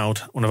Stroud,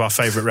 one of our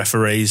favourite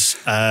referees.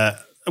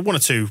 One or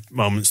two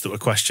moments that were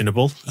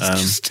questionable.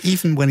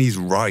 Even when he's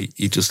right,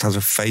 he just has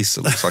a face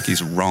that looks like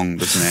he's wrong,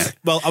 doesn't it?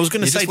 Well, I was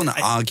going to say... You just want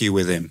to argue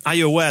with him. Are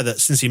you aware that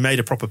since he made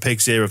a proper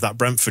pig's ear of that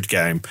Brentford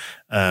game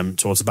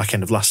towards the back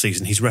end of last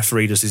season, he's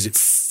refereed us, is it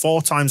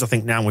 4 times, I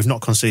think, now, and we've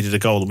not conceded a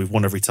goal and we've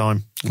won every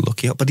time?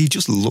 Lucky, but he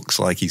just looks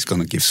like he's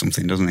going to give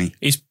something, doesn't he?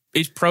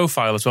 His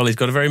profile as well, he's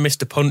got a very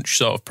Mr. Punch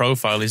sort of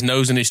profile. His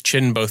nose and his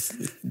chin both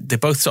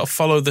sort of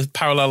follow the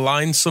parallel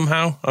lines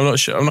somehow. I'm not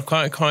sure. I'm not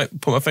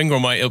quite put my finger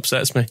on why it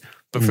upsets me.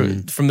 But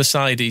from the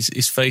side,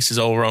 his face is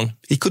all wrong.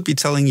 He could be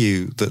telling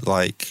you that,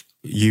 like,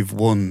 you've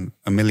won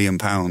 £1 million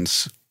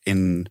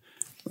in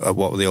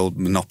what were the old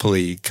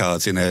Monopoly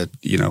cards in a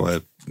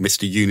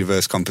Mr.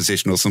 Universe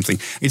composition or something.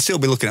 He'd still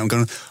be looking at him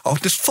going, "Oh,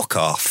 just fuck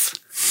off!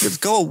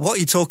 Just go. What are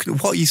you talking?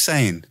 What are you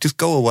saying? Just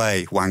go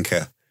away,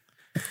 wanker."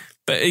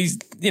 But he's,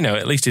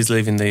 at least he's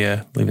leaving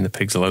the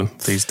pigs alone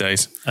these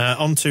days.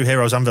 On to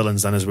heroes and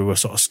villains then, as we were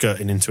sort of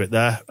skirting into it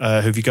there. Who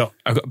have you got?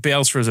 I've got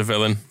Bielsa as a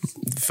villain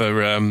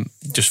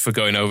for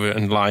going over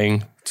and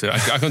lying to. I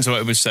can't say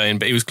what he was saying,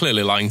 but he was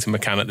clearly lying to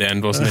McCann at the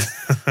end, wasn't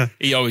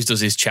he? He always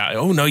does his chat.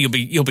 Oh no, you'll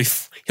be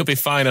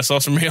fine. I saw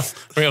some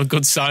real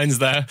good signs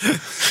there.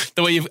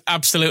 The way you've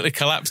absolutely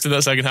collapsed in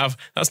that second half,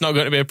 that's not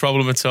going to be a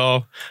problem at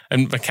all.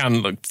 And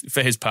McCann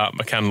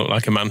looked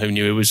like a man who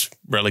knew he was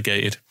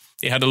relegated.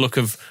 He had a look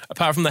of,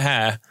 apart from the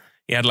hair,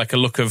 he had like a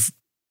look of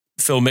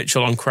Phil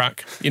Mitchell on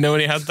crack. When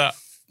he had that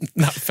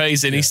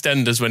phase in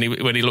EastEnders when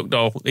he looked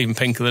all even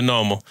pinker than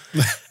normal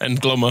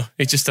and glummer.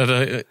 He just had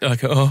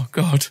oh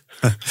God.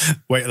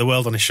 Weight of the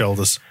world on his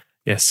shoulders.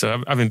 Yes,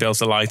 so having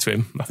Bielsa lie to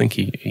him, I think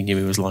he knew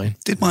he was lying.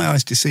 Did my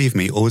eyes deceive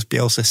me, or was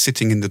Bielsa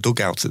sitting in the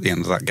dugout at the end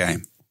of that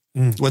game?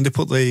 When they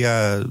put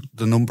the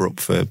number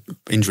up for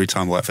injury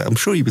time or whatever, I'm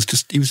sure he was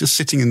just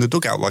sitting in the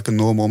dugout like a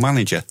normal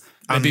manager.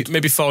 Maybe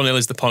 4-0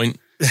 is the point.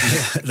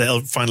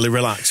 They'll finally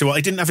relax. So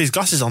he didn't have his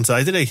glasses on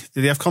today, did he?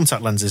 Did he have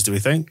contact lenses, do we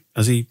think,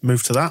 as he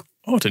moved to that?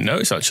 Oh, I didn't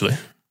notice, actually.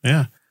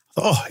 Yeah.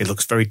 I thought, he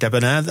looks very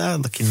debonair there,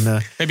 looking...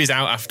 Maybe he's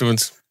out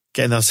afterwards.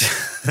 Getting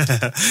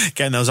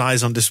those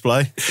eyes on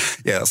display.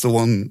 Yeah, that's the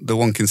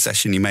one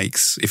concession he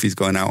makes if he's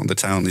going out on the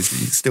town. He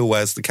still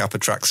wears the Kappa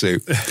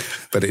tracksuit,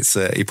 but it's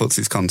he puts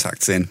his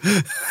contacts in.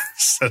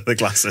 So the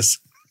glasses.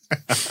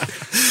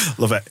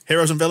 Love it.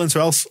 Heroes and villains,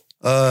 who else?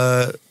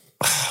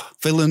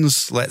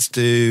 Villains, let's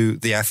do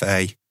the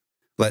FA.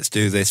 Let's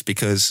do this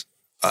because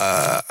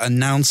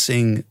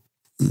announcing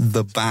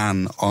the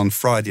ban on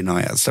Friday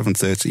night at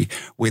 7:30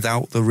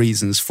 without the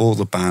reasons for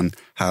the ban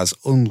has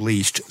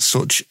unleashed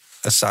such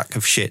a sack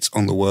of shit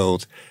on the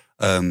world.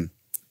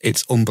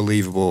 It's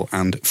unbelievable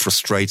and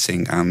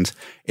frustrating. And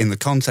in the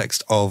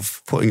context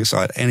of putting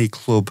aside any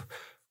club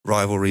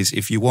rivalries,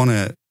 if you want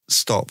to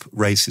stop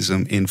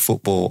racism in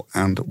football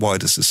and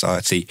wider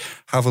society,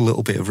 have a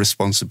little bit of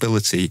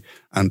responsibility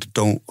and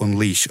don't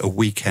unleash a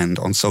weekend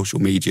on social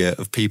media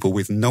of people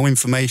with no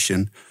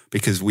information,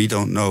 because we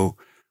don't know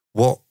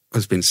what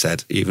has been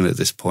said even at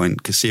this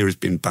point. Casilla has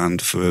been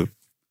banned for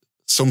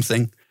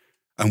something,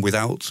 and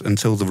without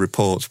until the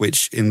report,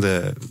 which in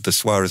the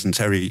Suarez and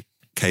Terry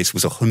case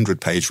was a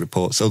 100-page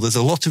report. So there's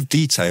a lot of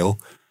detail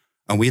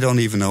and we don't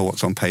even know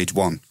what's on page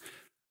 1.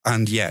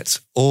 And yet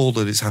all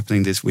that is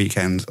happening this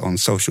weekend on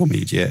social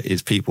media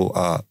is people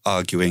are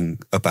arguing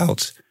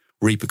about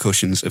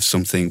repercussions of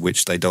something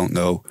which they don't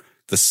know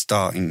the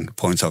starting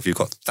point of. You've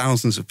got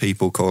thousands of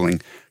people calling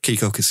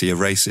Kiko Casilla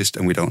racist,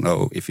 and we don't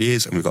know if he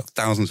is. And we've got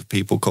thousands of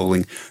people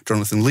calling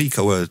Jonathan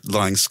Lico a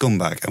lying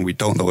scumbag, and we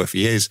don't know if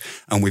he is.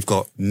 And we've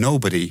got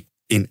nobody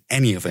in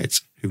any of it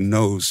who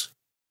knows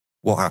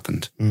what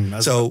happened.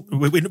 So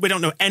we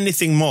don't know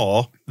anything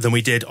more than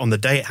we did on the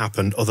day it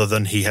happened, other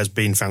than he has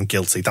been found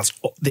guilty. That's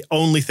the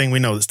only thing we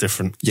know that's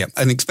different. Yeah,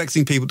 and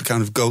expecting people to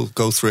kind of go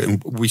through it,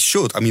 and we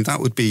should. I mean,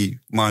 that would be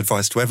my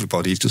advice to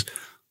everybody, is just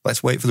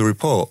let's wait for the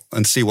report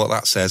and see what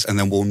that says, and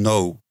then we'll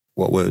know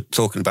what we're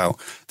talking about.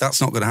 That's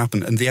not going to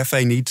happen. And the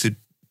FA need to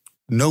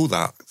know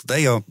that.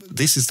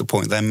 This is the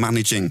point. They're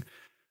managing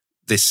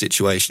this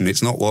situation.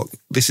 This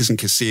isn't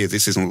Casilla,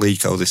 this isn't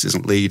Lico, this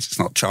isn't Leeds, it's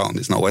not Charlton,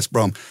 it's not West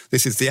Brom.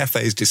 This is the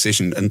FA's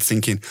decision, and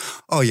thinking,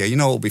 oh yeah,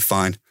 it'll be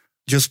fine.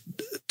 Just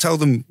tell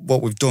them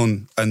what we've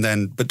done,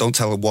 but don't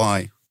tell them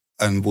why.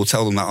 And we'll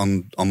tell them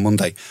that on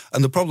Monday.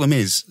 And the problem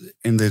is,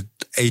 in the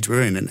age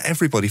we're in, and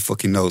everybody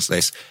fucking knows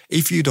this,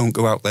 if you don't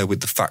go out there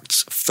with the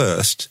facts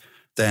first,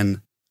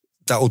 then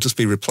that will just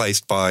be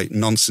replaced by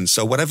nonsense.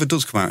 So whatever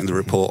does come out in the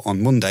report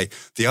on Monday,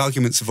 the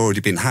arguments have already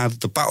been had,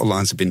 the battle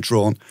lines have been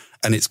drawn,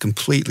 and it's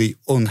completely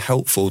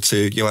unhelpful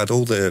you had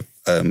all the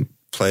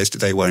players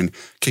today wearing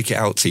kick it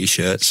out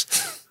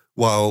T-shirts,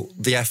 while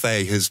the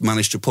FA has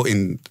managed to put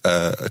in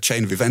a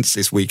chain of events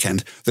this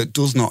weekend that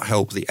does not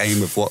help the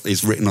aim of what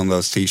is written on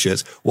those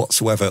T-shirts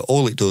whatsoever.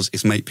 All it does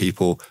is make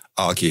people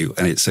argue,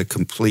 and it's a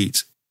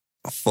complete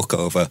fuck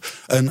over.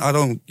 And I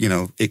don't,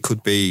 it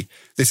could be,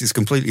 this is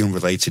completely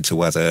unrelated to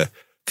whether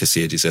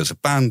Casilla deserves a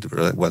ban,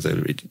 whether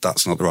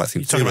that's not the right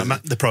thing to do. You're talking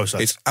about the process.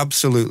 It's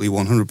absolutely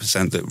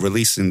 100% that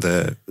releasing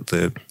the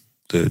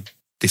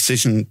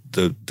decision,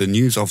 the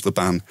news of the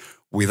ban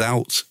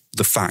without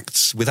the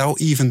facts,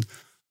 without even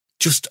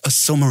just a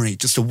summary,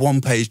 just a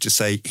one page to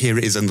say, here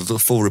it is, and the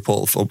full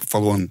report will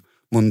follow on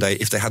Monday.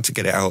 If they had to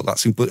get it out,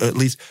 but at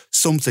least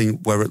something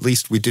where at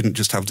least we didn't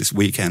just have this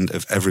weekend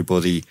of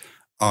everybody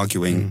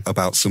arguing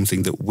about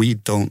something that we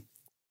don't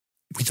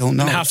know. And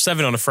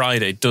 7:30 on a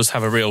Friday does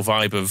have a real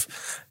vibe of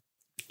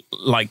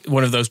like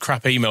one of those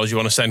crap emails you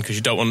want to send because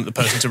you don't want the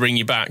person to ring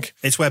you back.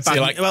 It's where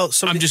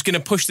I'm just going to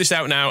push this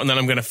out now, and then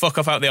I'm going to fuck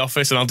off out the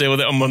office, and I'll deal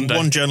with it on Monday.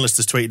 One journalist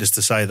has tweeted us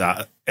to say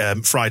that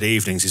Friday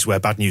evenings is where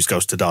bad news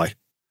goes to die.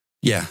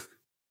 Yeah.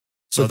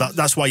 So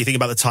that's why you think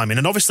about the timing.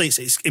 And obviously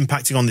it's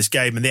impacting on this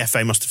game, and the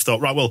FA must have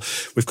thought, right, well,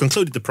 we've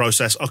concluded the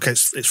process. Okay,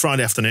 it's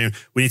Friday afternoon.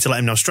 We need to let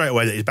him know straight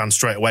away that he's banned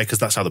straight away, because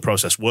that's how the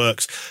process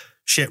works.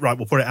 Shit, right,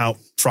 we'll put it out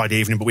Friday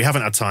evening, but we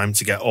haven't had time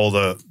to get all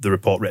the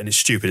report written. It's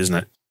stupid, isn't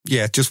it?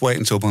 Yeah, just wait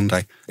until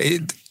Monday.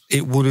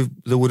 There would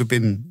have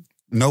been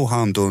no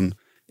harm done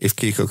if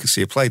Kiko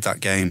Casilla played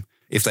that game,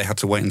 if they had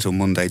to wait until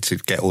Monday to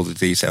get all the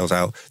details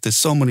out. There's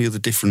so many other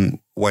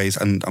different ways,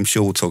 and I'm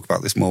sure we'll talk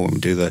about this more when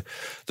we do the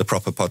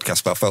proper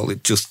podcast, but I felt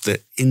it just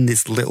that in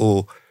this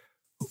little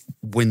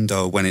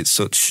window when it's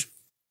such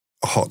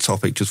a hot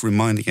topic, just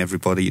reminding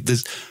everybody,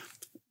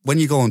 when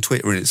you go on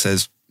Twitter and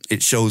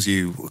it shows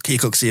you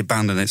Kiko Casilla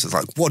banned, and it's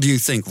like, what do you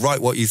think?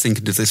 Write what you think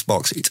into this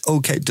box. It's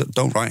okay,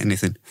 don't write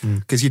anything,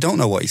 because you don't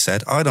know what he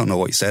said. I don't know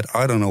what he said.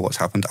 I don't know what's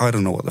happened. I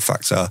don't know what the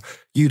facts are.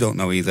 You don't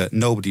know either.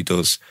 Nobody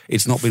does.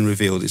 It's not been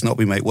revealed. It's not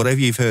been made. Whatever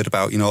you've heard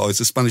about, it's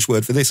a Spanish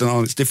word for this,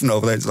 and it's different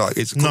over there. It's like,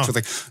 it's a cultural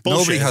thing.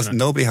 Bullshit,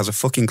 nobody has a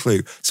fucking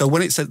clue. So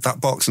when it said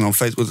that box and on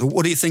Facebook,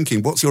 what are you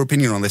thinking? What's your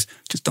opinion on this?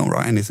 Just don't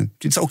write anything.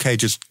 It's okay.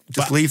 Just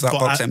leave that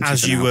box empty.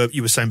 As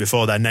you were saying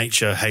before, their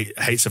nature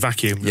hates a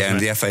vacuum. Yeah, and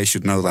the FA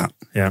should know that.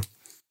 Yeah.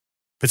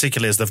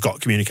 Particularly as they've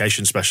got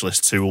communication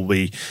specialists who will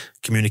be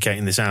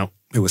communicating this out.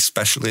 Who are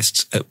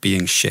specialists at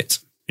being shit.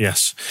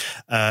 Yes.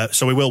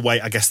 So we will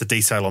wait, I guess, the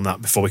detail on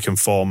that before we can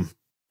form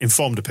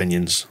informed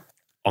opinions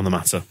on the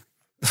matter.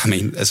 I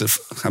mean,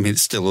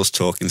 it's still us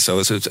talking, so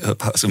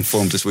as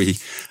informed as we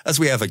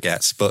ever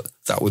get. But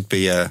that would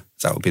be the.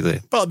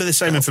 Well, it'll be the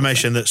same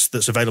information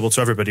that's available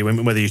to everybody,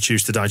 whether you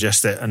choose to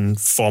digest it and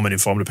form an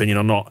informed opinion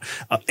or not.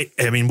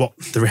 I mean, what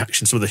the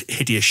reaction to some of the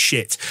hideous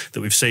shit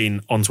that we've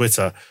seen on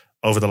Twitter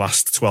over the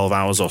last 12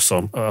 hours or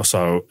so.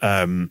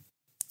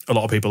 A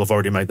lot of people have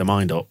already made their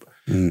mind up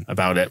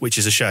about it, which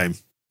is a shame.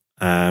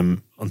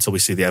 Until we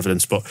see the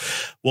evidence, but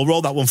we'll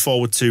roll that one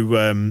forward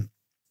to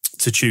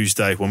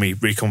Tuesday when we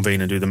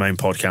reconvene and do the main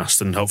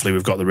podcast, and hopefully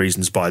we've got the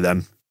reasons by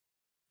then.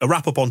 A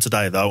wrap up on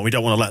today, though, and we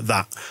don't want to let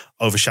that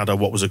overshadow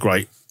what was a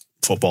great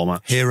football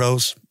match.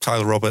 Heroes,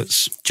 Tyler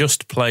Roberts.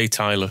 Just play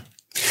Tyler.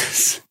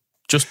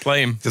 Just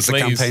play him. Does the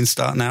campaign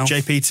start now?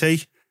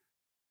 JPT.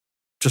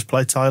 Just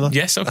play Tyler?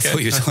 Yes, okay. I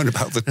thought you were talking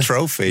about the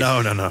trophy.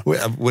 No.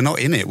 We're not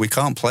in it. We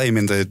can't play him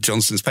in the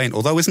Johnson's Paint,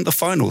 although isn't the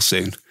final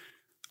soon?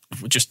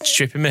 Just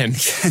ship him in.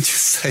 Just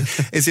say,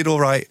 is it all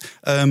right?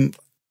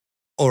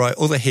 All right,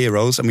 other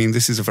heroes. I mean,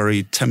 this is a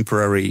very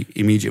temporary,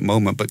 immediate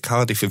moment, but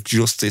Cardiff have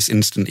just this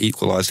instant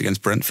equalised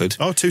against Brentford.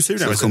 Oh, 2-2 now.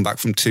 So they've come back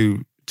from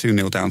 2-0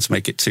 down to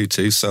make it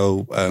 2-2.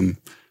 So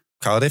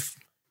Cardiff,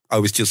 I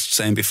was just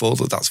saying before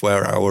that's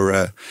where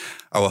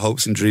our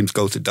hopes and dreams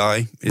go to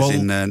die is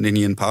in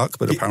Ninian Park,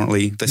 but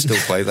apparently they still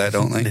play there,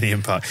 don't they?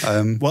 Ninian Park.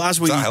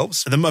 That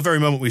helps. At the very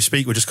moment we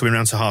speak, we're just coming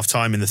around to half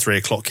time in the 3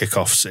 o'clock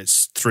kickoffs.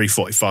 It's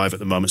 3:45 at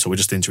the moment, so we're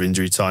just into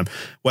injury time.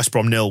 West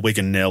Brom 0,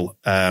 Wigan 0.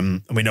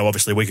 And we know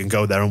obviously Wigan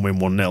go there and win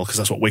 1-0 because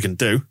that's what Wigan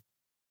do.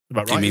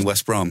 About do you mean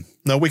West Brom?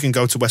 No, Wigan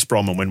go to West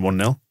Brom and win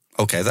 1-0.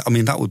 Okay,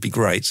 that would be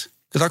great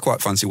because I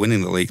quite fancy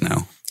winning the league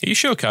now. Are you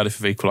sure Cardiff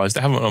have equalised?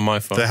 They haven't on my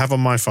phone. They have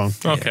on my phone.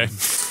 Okay.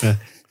 Yeah.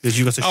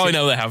 You got I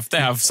know they have. They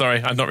have.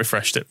 Sorry, I've not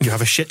refreshed it. You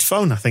have a shit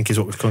phone, I think, is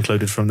what we've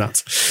concluded from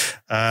that.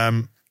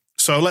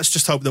 So let's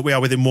just hope that we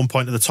are within 1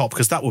 point of the top,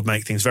 because that would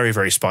make things very,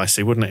 very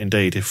spicy, wouldn't it?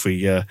 Indeed, if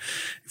we're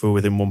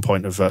within 1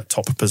 point of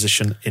top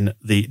position in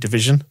the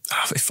division.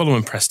 If Fulham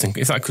and Preston,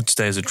 if that could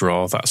stay as a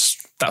draw,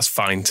 that's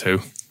fine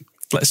too.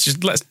 Let's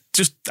just.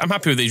 I'm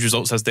happy with these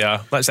results as they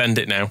are. Let's end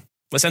it now.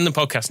 Let's end the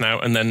podcast now,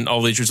 and then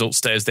all these results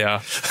stay as they are.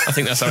 I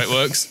think that's how it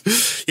works.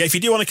 Yeah, if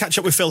you do want to catch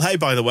up with Phil Hay,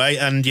 by the way,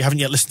 and you haven't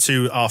yet listened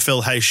to our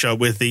Phil Hay show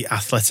with The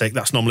Athletic,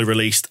 that's normally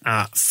released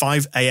at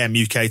 5 a.m.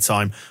 UK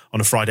time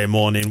on a Friday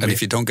morning. And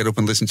if you don't get up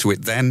and listen to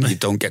it then, you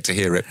don't get to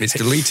hear it. It's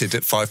deleted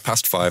at 5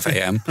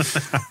 a.m.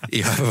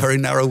 You have a very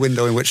narrow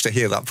window in which to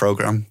hear that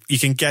programme. You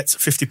can get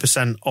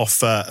 50%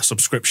 off a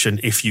subscription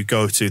if you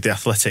go to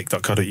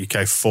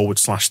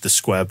theathletic.co.uk/the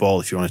square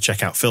ball if you want to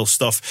check out Phil's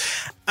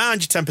stuff.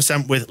 And your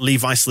 10% with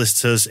Levi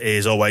Solicitors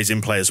is always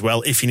in play as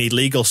well. If you need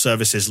legal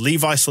services,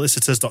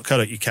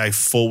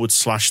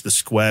 levisolicitors.co.uk/the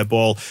square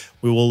ball.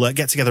 We will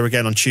get together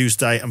again on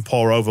Tuesday and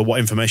pour over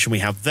what information we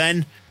have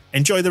then.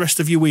 Enjoy the rest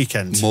of your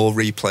weekend. More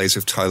replays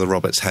of Tyler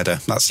Roberts' header.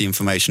 That's the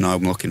information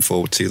I'm looking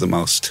forward to the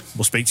most.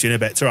 We'll speak to you in a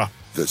bit. Ta-ra.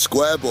 The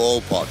Square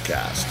Ball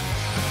Podcast.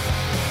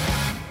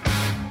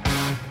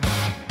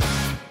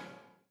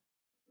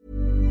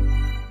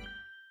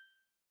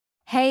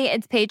 Hey,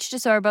 it's Paige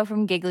DeSorbo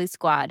from Giggly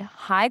Squad.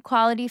 High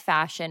quality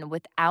fashion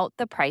without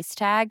the price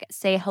tag.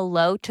 Say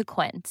hello to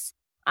Quince.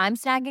 I'm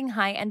snagging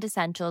high-end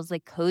essentials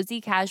like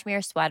cozy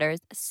cashmere sweaters,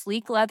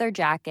 sleek leather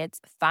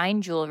jackets,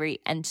 fine jewelry,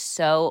 and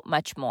so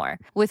much more.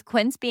 With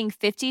Quince being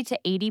 50 to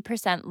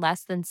 80%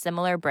 less than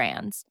similar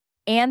brands.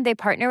 And they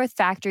partner with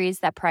factories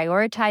that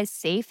prioritize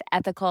safe,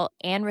 ethical,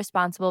 and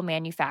responsible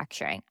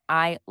manufacturing.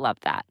 I love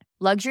that.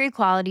 Luxury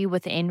quality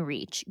within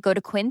reach. Go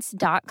to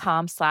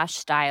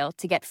quince.com/style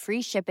to get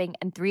free shipping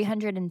and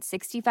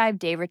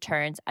 365-day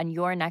returns on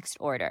your next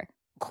order.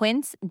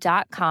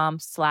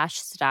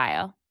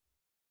 Quince.com/style.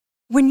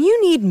 When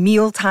you need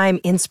mealtime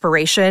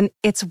inspiration,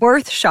 it's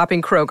worth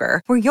shopping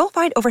Kroger, where you'll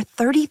find over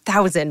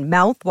 30,000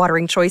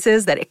 mouth-watering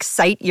choices that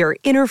excite your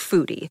inner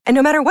foodie. And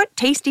no matter what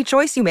tasty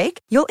choice you make,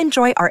 you'll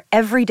enjoy our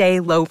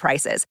everyday low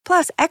prices,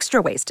 plus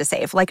extra ways to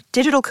save, like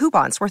digital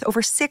coupons worth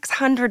over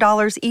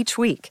 $600 each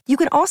week. You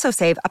can also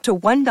save up to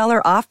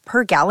 $1 off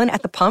per gallon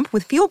at the pump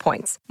with fuel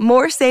points.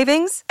 More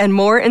savings and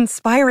more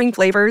inspiring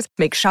flavors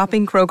make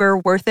shopping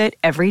Kroger worth it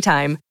every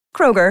time.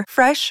 Kroger,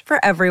 fresh for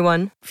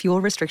everyone.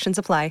 Fuel restrictions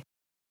apply.